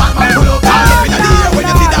forward, Batman pull up. When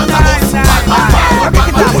you see down the bus, Batman forward,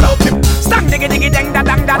 Batman pull up. Stang diggy diggy dang da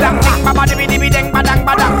dang da dang ding ba ba dibby dibby dang ba dang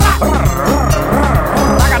ba dang.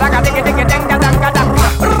 Daga daga diggy diggy dang da dang da dang.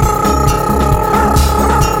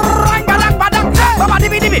 Baba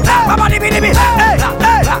dibby dibby, baba dibby dibby. Hey.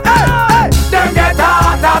 Dem get ta.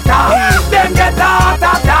 Dem get ta.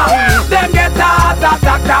 Dem get ta.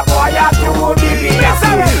 Boy, you too delirious.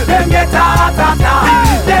 Dem get ta.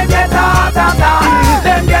 Dem get ta.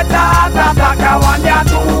 Dem get ta. One you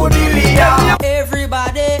too delirious.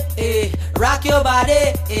 Everybody, rock your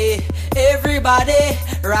body, everybody,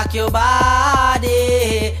 rock your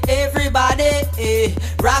body, everybody,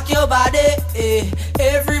 rock your body,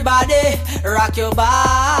 everybody, rock your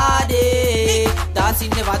body. Dancing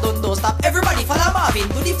never done, don't stop. Everybody follow Marvin,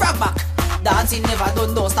 do the frog back. Dancing never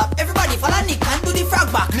done, don't stop. Everybody follow Nick and do the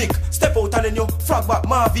frog back. Nick, step out and then you frog back.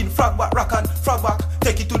 Marvin, frog back, rock and frog back.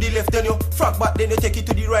 Take it to the left, then you frog back, then you take it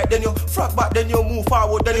to the right, then you frog back, then you move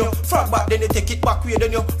forward, then you frog back, then you take it back way,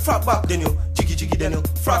 then you frog back, then you jiggy, then you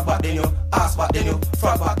frog back, then you ass back, then you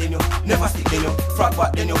frog back, then you never stick, then you frog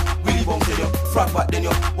back, then you Willy Bounce, then you frog back, then you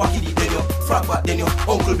Wacky D, then you frog back, then you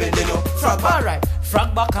Uncle Ben, then you frog back. Alright,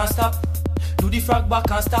 frog back can't stop. Do the frog back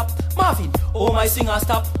can't stop. Marvin, oh my swing and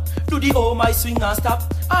stop. Do the oh my swing and stop.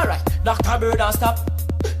 Alright, Dr. Bird and stop.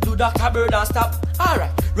 Do Dr. Bird and stop.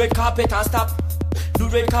 Alright, red carpet and stop. Do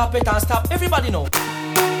red carpet and stop. Everybody know.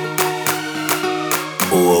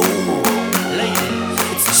 Oh, ladies,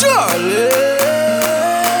 it's Charlie.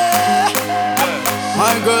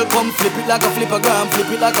 My girl, come flip it like a flippergram, flip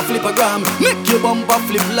it like a flippergram. Make your bumper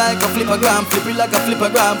flip like a flippergram, flip it like a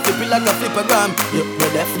flippergram, flip it like a flippergram. You're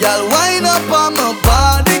deaf, y'all. Wind up on my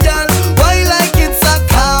body, girl. Why like it's a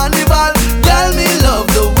carnival? Girl, me love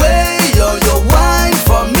the way you wine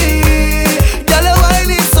for me. Girl, your wine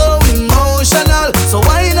is so emotional. So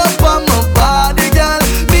wind up on my body, girl.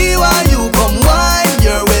 Me while you come wine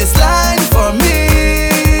your waistline for me.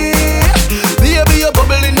 Baby, you're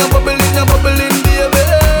bubbling, you're bubbling, you're bubbling.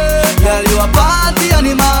 Girl, you a party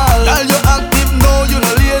animal. Girl, you active, no, you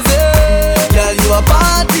no lazy. Girl, you a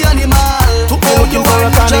party animal. To all you want,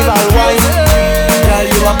 you carnival wine. Girl,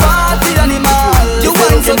 you a party animal. You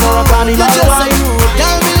want to for a carnival wine.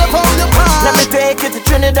 Girl, me love how you party. Let me take you to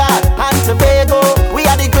Trinidad and Tobago. We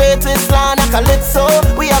are the greatest land of calypso.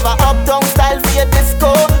 We have a uptown style for your disco.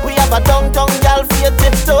 We have a downtown girl for your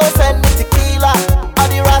tiptoe. Send me tequila or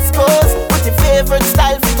the Rascals. With your favorite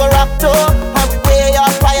style for your rapto. And we way up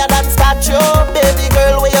higher than statue. Baby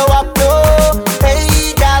girl, where you up to? Hey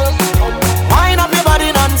girl, wind up your body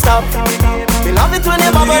non-stop. We love it when you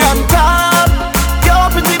bubble on top. Your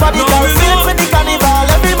pretty body can fit for the carnival.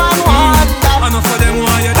 Every man want that. Enough for them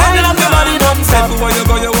why you wind up your body non-stop. Everywhere you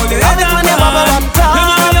go, you hold your Love head it when you down. bubble on top. You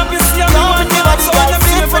know you be see Your pretty body can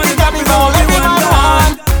fit for the carnival. Every man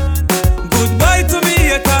want. Goodbye to me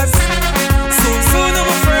haters. Soon,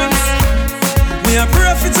 my friends. Me a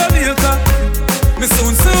pray for Jamaica. Me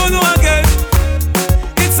soon again.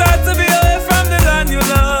 It's hard to be away from the land you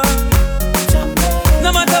love.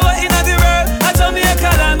 No matter what in the world, a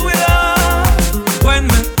Jamaica land we love. When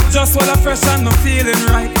me just wanna fresh and me feeling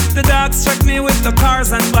right. The dogs check me with the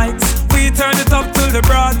cars and bikes. We turn it up till the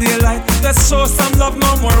broad daylight. Let's show some love,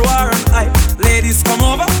 no more war and hype. Ladies come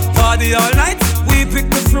over, party all night. We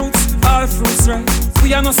pick the fruits, all fruits right.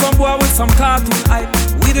 We are no some boy with some cartoon hype.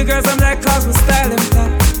 We the girls I'm like cause we style them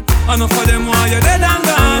tight. Enough for them why you're dead and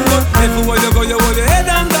gone. But everywhere you go, you hold your head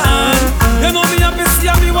and gone. You know me happy,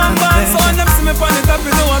 see me one band. So when them see me on the top,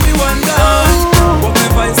 you know I'm me one down. But my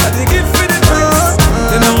voice are the gift for the tricks.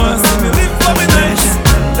 They don't want to see me live for me nice.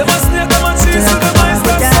 They must snake them and cheese to the mice.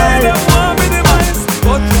 That's why they want me the mice.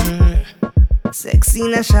 But sexy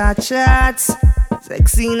in a shots,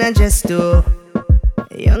 sexy in a gesto.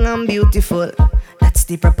 Young and beautiful, That's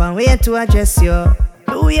the proper way to address you.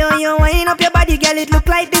 The way how you wind up your body, girl, it look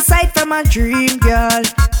like the sight from a dream, girl.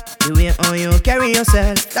 The way how you carry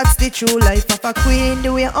yourself, that's the true life of a queen.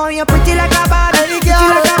 The way how you pretty like a Barbie, pretty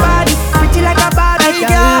like a Barbie, pretty like a Barbie,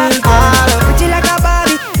 girl. Pretty like a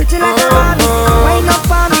Barbie, pretty like a Barbie. Wind up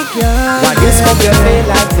for me, girl. What this make you feel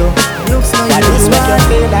like though? Looks like what this make you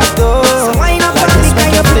feel like though? So wind up for me,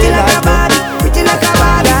 girl. You pretty like a Barbie, pretty like a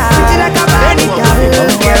Barbie, pretty like a Barbie,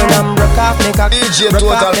 girl. Broke off me cock, DJ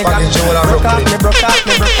Total Package, you wanna broke off me, broke off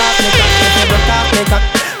me, broke off me cock,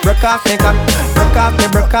 broke off me cock, broke off me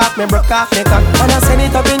cock, broke off me, broke off me cock. Wanna send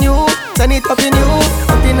it up in you, send it up in you,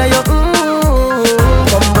 up in your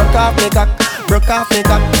come broke off me cock, broke off me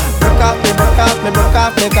cock, broke off me, broke off me, broke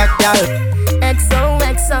off me cock, girl.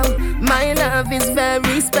 XOXO, my love is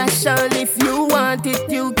very special. If you want it,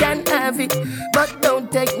 you can have it, but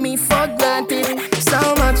don't take me for granted. So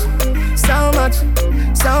much, so much,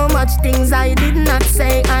 so much things I did not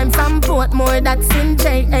say. I'm from Portmore, that's in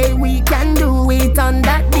JA. We can do it on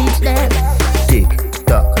that beach there. Tick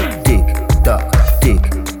tock, tick tock, tick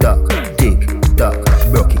tock, tick tock.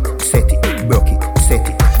 Broke it, set it, broke it, set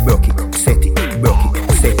it, broke it, set it, broke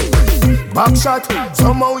it, set it. Back shot,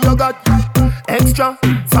 somehow you got extra,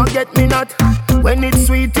 forget me not. When it's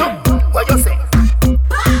sweet, you, what you say?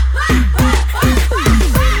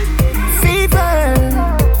 Fever,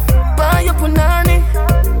 buy your punani.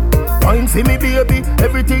 Wine for me baby,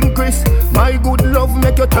 everything crisp. My good love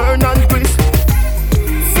make you turn and crisp.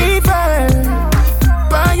 Fever,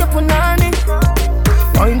 buy your punani.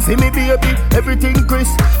 Wine for me baby, everything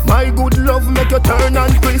crisp. My good love make you turn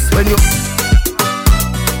and crisp. When you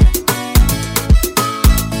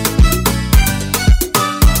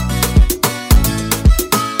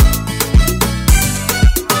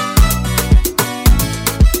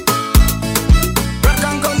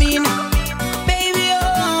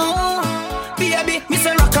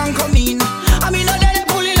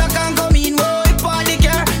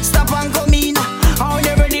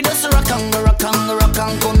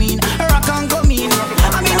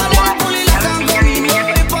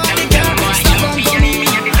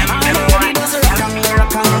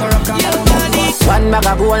bag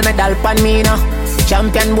of gold medal pan me now.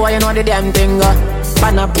 Champion boy, you know the damn thing.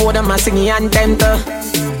 Pan a podium, I sing the anthem to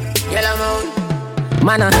Yellow Moon.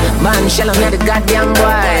 Man, shell on me the goddamn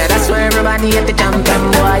boy. That's why everybody at the champion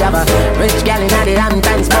boy. Have a rich gal in the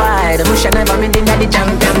Hamptons boy. The bush I never meet in the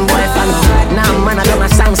champion boy. Now man, I do my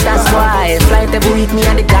songs, that's why. Flight every week, me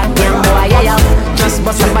and the goddamn boy. Yeah, yeah. Just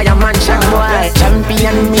bust up by a mansion boy.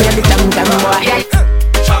 Champion, me and the champion boy. Yeah.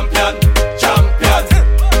 Champion, champion,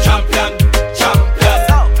 champion.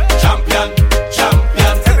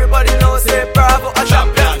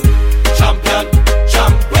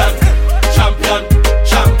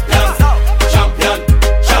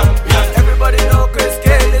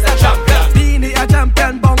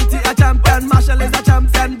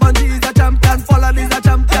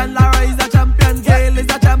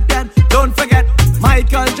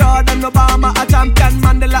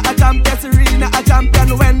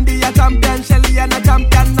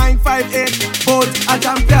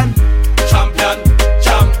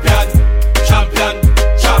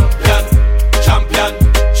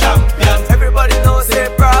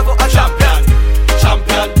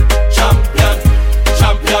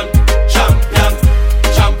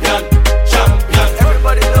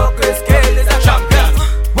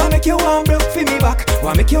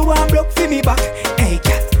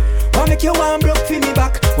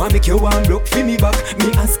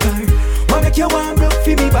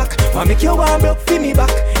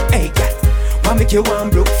 You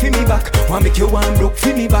want broke for me back? Want make you want broke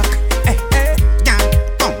for me back? Hey, hey, yeah,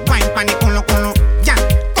 come wine pan the colo colo. Yeah,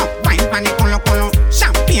 come wine pan the colo colo.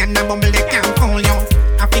 Champagne and bubble they can't fool you.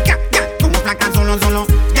 Africa, yeah, come up like a solo solo.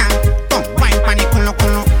 Yeah, come wine pan the colo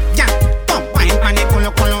colo. Yeah, come wine pan the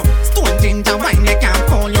colo colo. Stone ginger wine they can't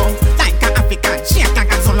fool you. Like a African, shake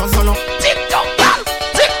like a solo solo. Tick tock,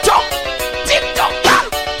 tick tock, tick tock,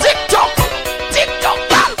 tick tock, tick tock,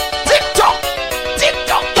 tick tock, tick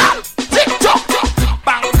tock, tick tock.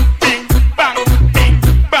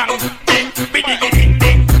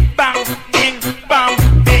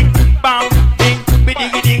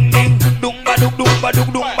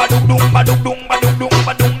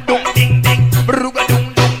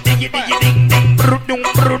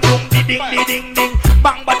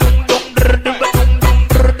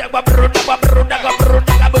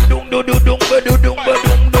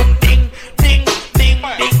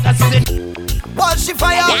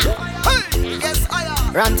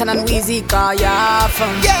 Rantan and Weezy call ya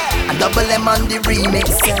from a double M on the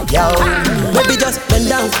remix. Yo, baby just bend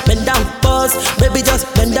down, pause. Baby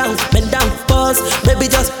just bend down, pause.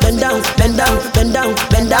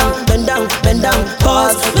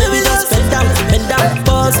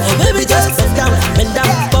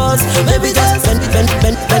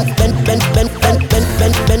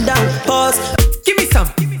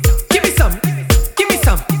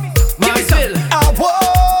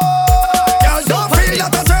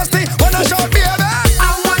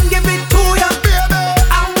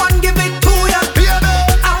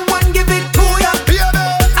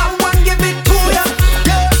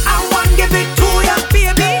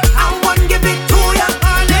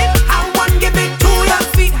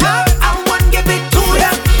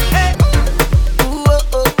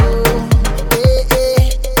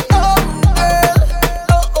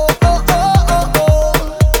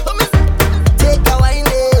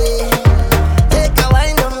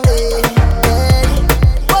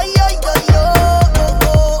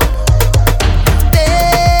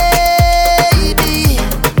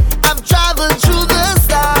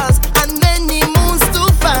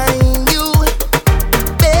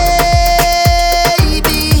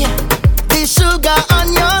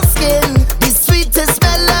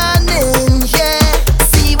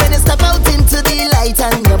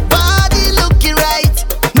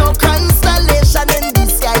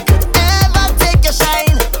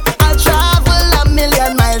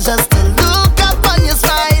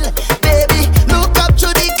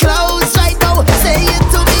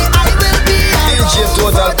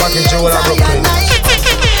 package, you will have Brooklyn.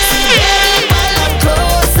 While I'm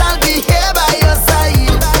close, I'll be here by your side.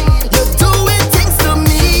 You're doing things to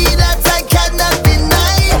me that I cannot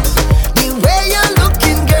deny. The way you're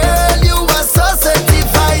looking, girl, you are so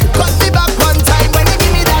certified. Cut me back one time when you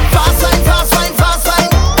give me that fast wine, fast wine, fast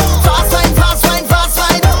wine, fast wine, fast wine, fast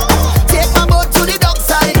wine. Take my boat to the dock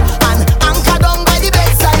side and anchor down by the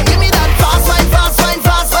bedside. Give me that fast wine, fast wine,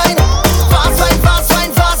 fast wine, fast wine, fast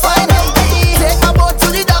wine, fast wine. Take my boat to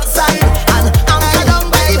the dock side and anchor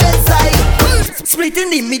down by the bedside. Split in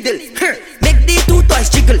the middle, make the two toys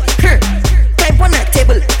jiggle, climb on a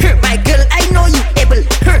table, my girl, I know you able,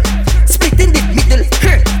 split in the middle,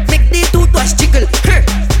 make the two toys jiggle,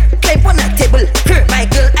 climb on a table, my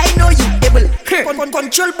girl, I know you able,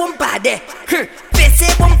 control bumper there,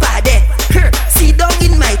 face bumper there, sit down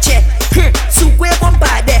in my chair, sukwe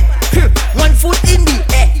bumper there, one foot in the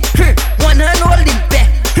air, one hand holding back,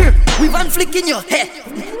 with one flick in your hair,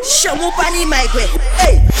 show up on my way,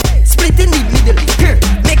 hey. Split in the middle,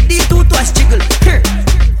 make the two toys jiggle,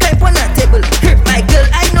 climb on a table, my girl,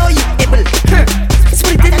 I know you able,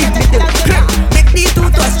 split in the middle, make the two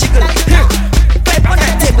toys jiggle, climb on a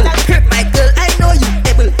table, my girl, I know you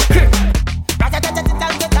able.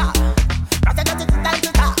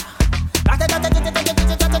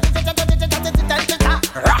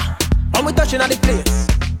 When we touching on the place,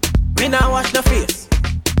 we now wash the face.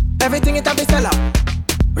 Everything it have to sell out.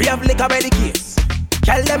 We have liquor by the case.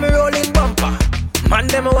 Tell them rolling bumper, man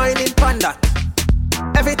them whining panda.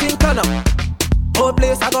 Everything turn up, whole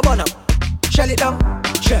place I go burn up. Shell it down,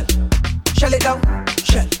 shell it down,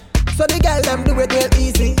 shell. So the girl them do it real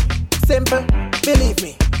easy, simple, believe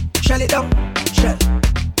me. Shell it down, shell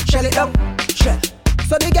it down, shell.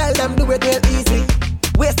 So the girl them do it real easy.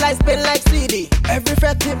 Waistline spin like CD, every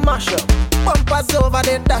fret it mash up. Bumpers over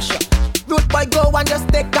then dash up. Root boy go and just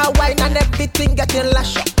take a wine and everything getting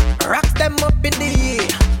lash up. Rocks them up in the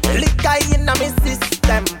air, liquor in my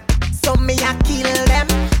system. So me a kill them,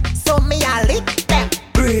 so me a lick them.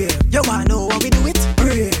 Brave, you wanna know how we do it?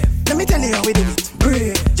 Brave, let me tell you how we do it.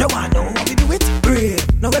 Brave, you wanna know how we do it?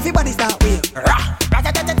 Brave, now everybody start with rah.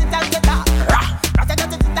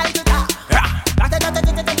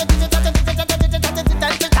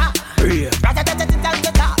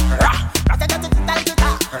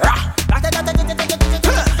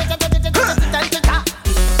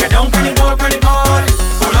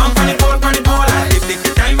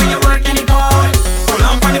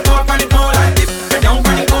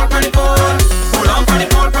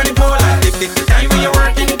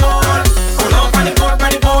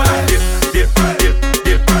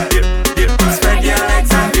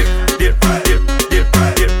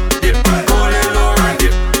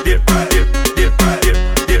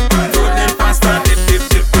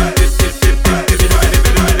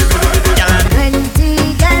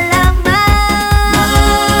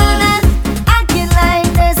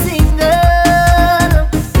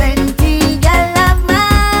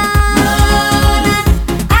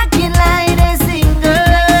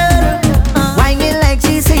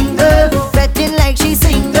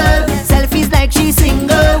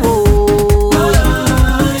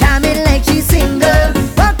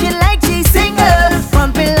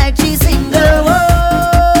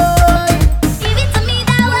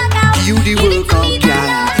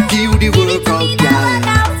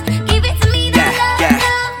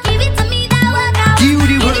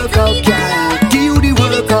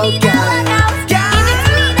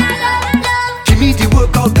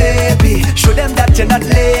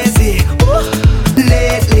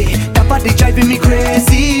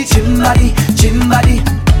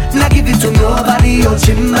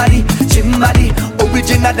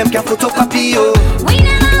 Them can photocopy you. We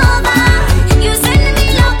never over. You sending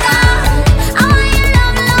me loca. I want your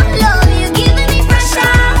love, love, love. You giving me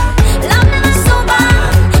pressure. Love never sober.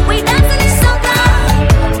 We dancing in soca.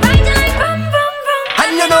 Riding like brum, brum, brum.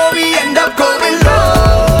 And you know we end up going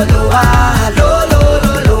low, lower, low, low,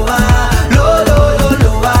 low, lower, low, low, low,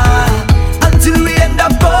 lower, until we end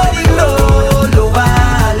up going low, lower,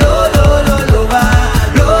 low, low, low, lower,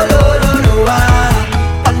 low, low, low, lower,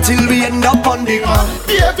 until we end up on the ground.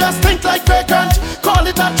 Behavior stink like vacant. Call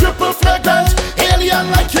it a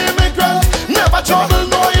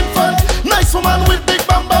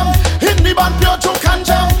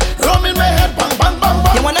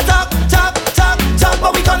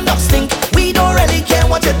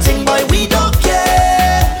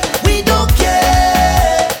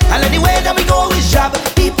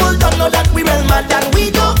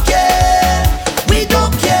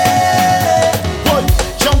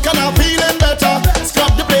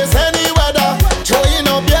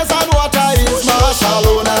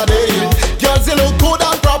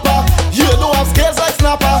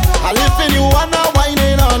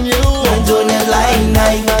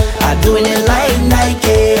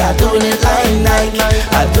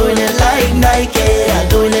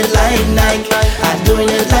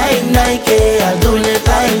like, yeah. I'm doing it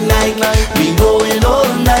like. We going all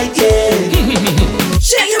night, yeah.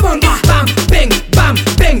 Shake your bum, bam, bing, bam,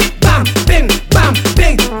 bing, bam, bing, bam,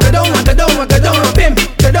 bing. Go down, bim.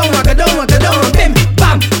 Go down, bim.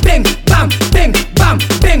 Bam, bing, bam, bing, bam,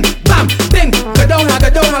 bing, bam, bing. Go down,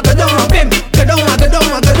 bim. Go down, bim.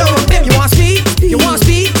 You want speed? You want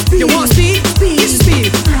speed? You want speed? It's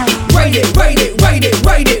speed. Ride it.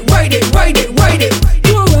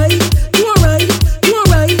 You alright?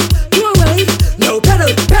 No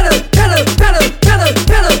pedal.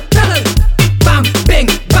 Bam, bing,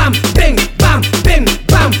 bam, bing, bam, bing,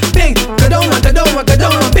 bam, bing. Go down,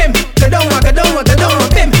 bim. Go down,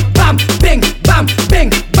 bim. Bam, bing, bam, bing,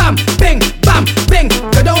 bam, bing, bam, bing.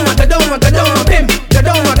 Go down, bim. Go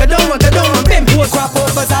down, bim. Crop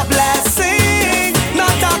over's a blessing,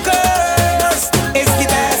 not a curse. It's the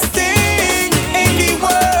best thing in the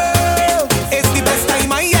world. It's the best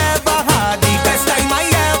time I ever had. The best time I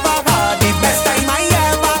ever had. The best time I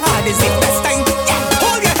ever had. It's the best time. Yeah.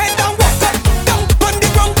 Hold your head down, walk up, down on the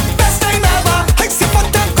ground. Best time ever. I see for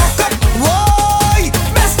them cock up. Whoa,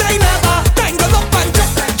 best time ever. Tangle up and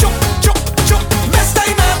jump. Best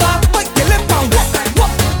time ever. Bite your lip and walk.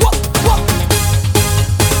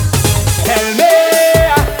 Tell me,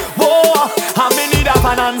 whoa, I'm in need of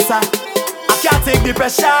an answer. I can't take the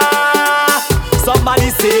pressure. Somebody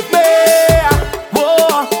save me.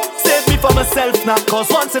 Whoa, save me from myself now. Cause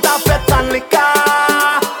once it have fed and liquor,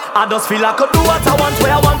 I just feel I could do what I want,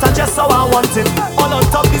 where I want, and just how I want it. All on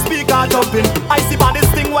top the speaker jumping. I see by this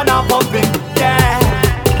thing when I'm pumping. Yeah,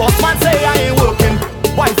 boss man say I ain't working.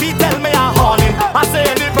 Wifey tell me I'm horning. I say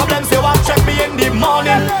any problems you want, check me in the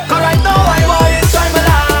morning. Cause right now I want to enjoy my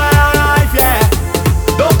life, yeah.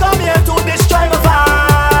 Don't come here to destroy my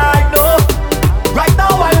vibe, no. Right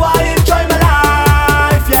now I want to enjoy my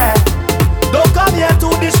life, yeah. Don't come here to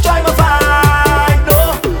destroy my vibe,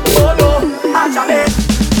 no. Oh no, actually.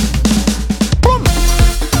 Boom.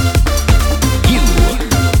 You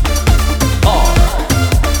are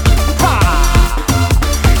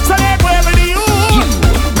so make way for the you.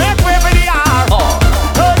 Make way for the R.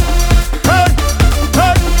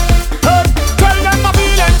 Tell them I'm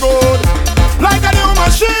feeling good, like a new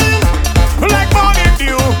machine, like morning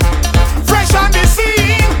dew, fresh on the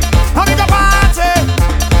scene. I make a party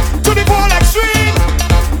to the full extreme,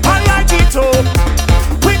 and light it up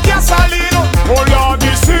with gasoline. Oh Lord,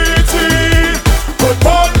 the city could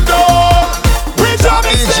burn down. We jam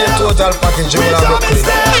it DJ still. Total Package, We jam it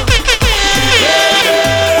still.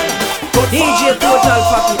 DJ Total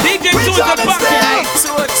Package. We jam it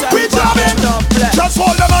still. We jam it. Just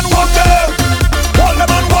hold them and walk them. Hold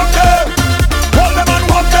them and walk them. Hold them and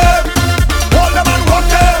walk them. Hold them and walk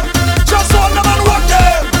them. Just hold them and walk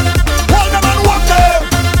them. Hold them and walk them.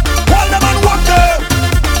 Hold them and walk them.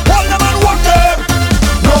 Hold them and walk them.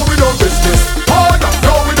 No, we don't business. Oh yeah,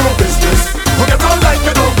 no, we don't business. We get on like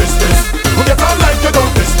you don't business. We get on like you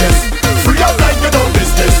don't business. Free up like you don't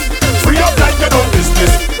business. Free up like you don't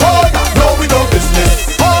business. Oh yeah, no, we don't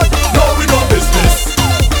business. Oh yeah, no, we don't business.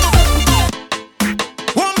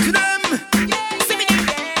 One to them.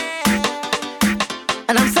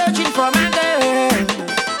 And I'm searching for my girl.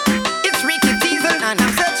 It's Ricky Diesel, and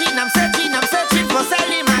I'm searching for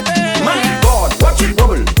Sally, my girl. My God, watch it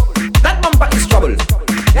bubble. That bumper is trouble.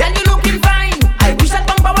 Girl, you looking fine. I wish that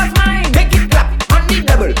bumper was mine. Make it clap on the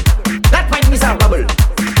double. That wine is a rubble.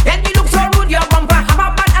 Girl, you look so rude. Your bumper have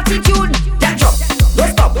a bad attitude. Girl, drop,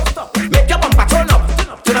 don't stop. Make your bumper turn up.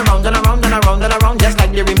 Turn around, just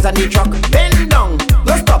like the rims on the truck. Bend down,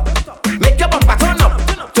 don't stop. Make your bumper turn up.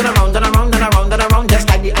 Turn around, just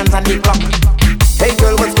like the hands on the clock. Hey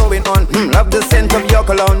girl, what's going on? Love the scent of your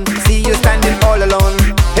cologne. See you standing all alone.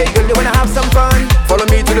 Hey girl, you wanna have some fun? Follow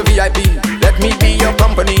me to the VIP. Let me be your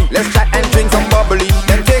company. Let's chat and drink some bubbly.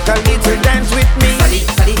 Then take a little dance with me. Sally,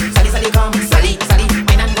 come. Sally,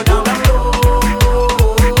 wine and go down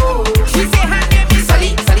low. She say her name is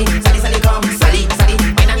Sally, come. Sally,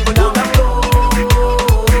 wine and go down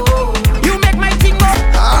low. You make my thing go.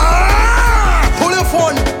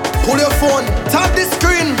 Pull your phone, tap the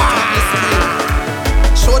screen.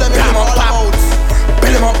 Show them him up out.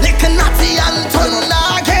 Build him up, lick a natty and turn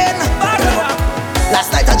again.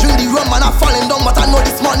 Last night I drink the rum and I falling down, but I know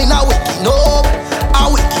this morning I waking up.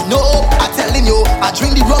 I'm telling you, I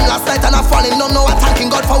drink the rum last night and I falling down. Now I'm thanking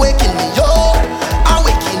God for waking me up. I'm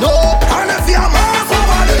waking up. And if you're mass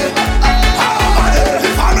over there, over there.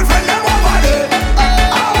 If I'm a friend, them over there,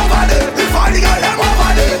 over there. If all the girl them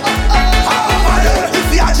over there, over there. If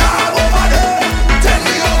you're job over there, tell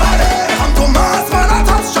me over there. Come to mass, man, I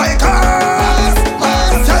top strikers.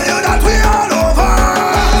 Mass, tell you that we all over.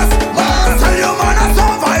 Mass, tell you man, I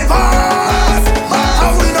survivors. Mass,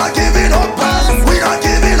 and we not giving up.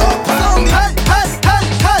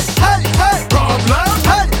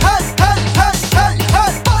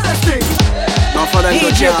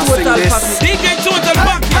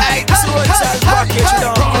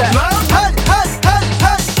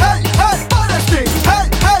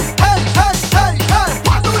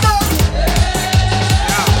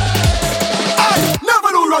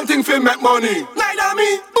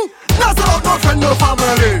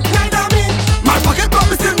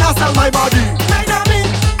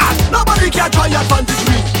 advantage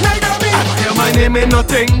me. Neither me. Ever hear my name in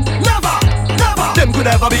nothing? Never, never. Them could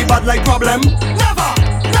ever be bad like Problem? Never,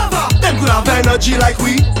 never. Them could have energy like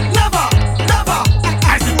we? Never, never.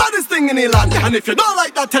 I see baddest thing in the land, and if you don't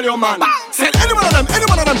like that, tell your man. Send any one of them come.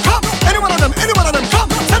 Any one of them come.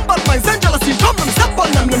 Send bad minds, send jealousy, come. Let me step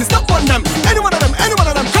on them, Any one of them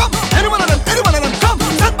come. Any one of them come.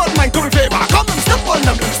 Send bad mind to me favor, come. Let me step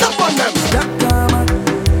on them,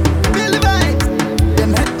 Feel the vibes.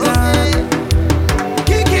 Them head down.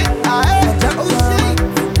 Kick it,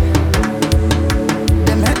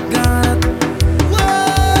 them head down.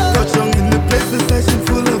 Touch on in the place, the session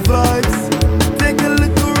full of vibes. Take a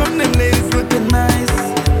look around, them ladies looking nice.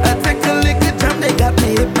 I take a look at them, they got me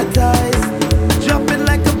hypnotized. Dropping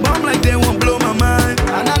like a bomb, like they won't blow my mind.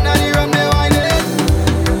 And under the rum, they whine it.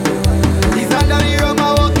 He's under the rum, I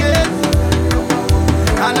walk it.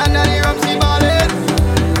 And under the rum, she ball it.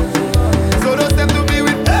 So those them to be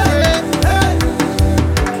with hey, hey.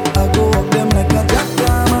 I go up them like a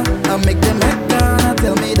jackhammer. I make them head down.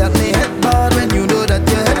 Tell me that me head bad. When you know that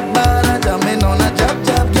your head bad, I jam in on a jab,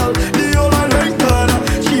 girl. The whole I like that.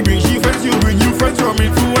 She bring she friends, you bring you friends from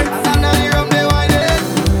influence. And under the rum, they whine it.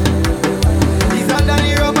 He's under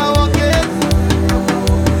the rum, I walk it.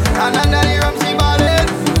 And under the rum, she ball it.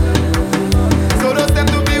 So those them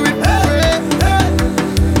to be with hey, hey.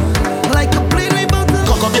 Like a plane we bout to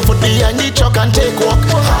Cock up your foot behind the truck and take walk.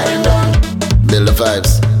 High and down. Build the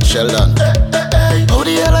vibes, Sheldon. How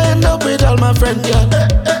the hell I end up with all my friends, girl?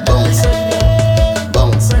 Bounce,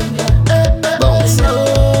 bounce, bounce,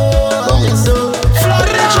 bounce.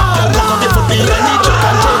 Florida, Cock up your foot behind the truck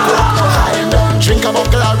and take walk. High and down. Drink a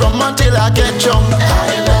buckle of rum until I get drunk.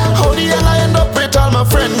 High and down. how the hell I end up with all my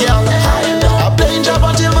friends, girl? High and down. I play job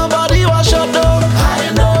until my body was shut down. High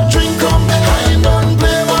and down. Drink rum, High and down.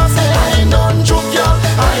 play bass, High and down. choke girl,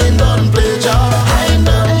 High and down. play job. High and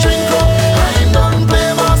down. Drink rum, High and down. play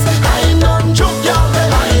bass, High and down. choke girl,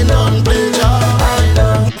 High and down. play job.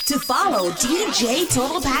 To follow DJ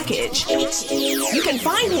Total Package, you can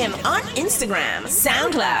find him on Instagram,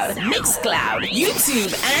 SoundCloud, Mixcloud,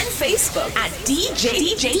 YouTube, and Facebook at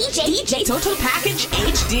DJ Total Package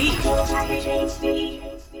HD.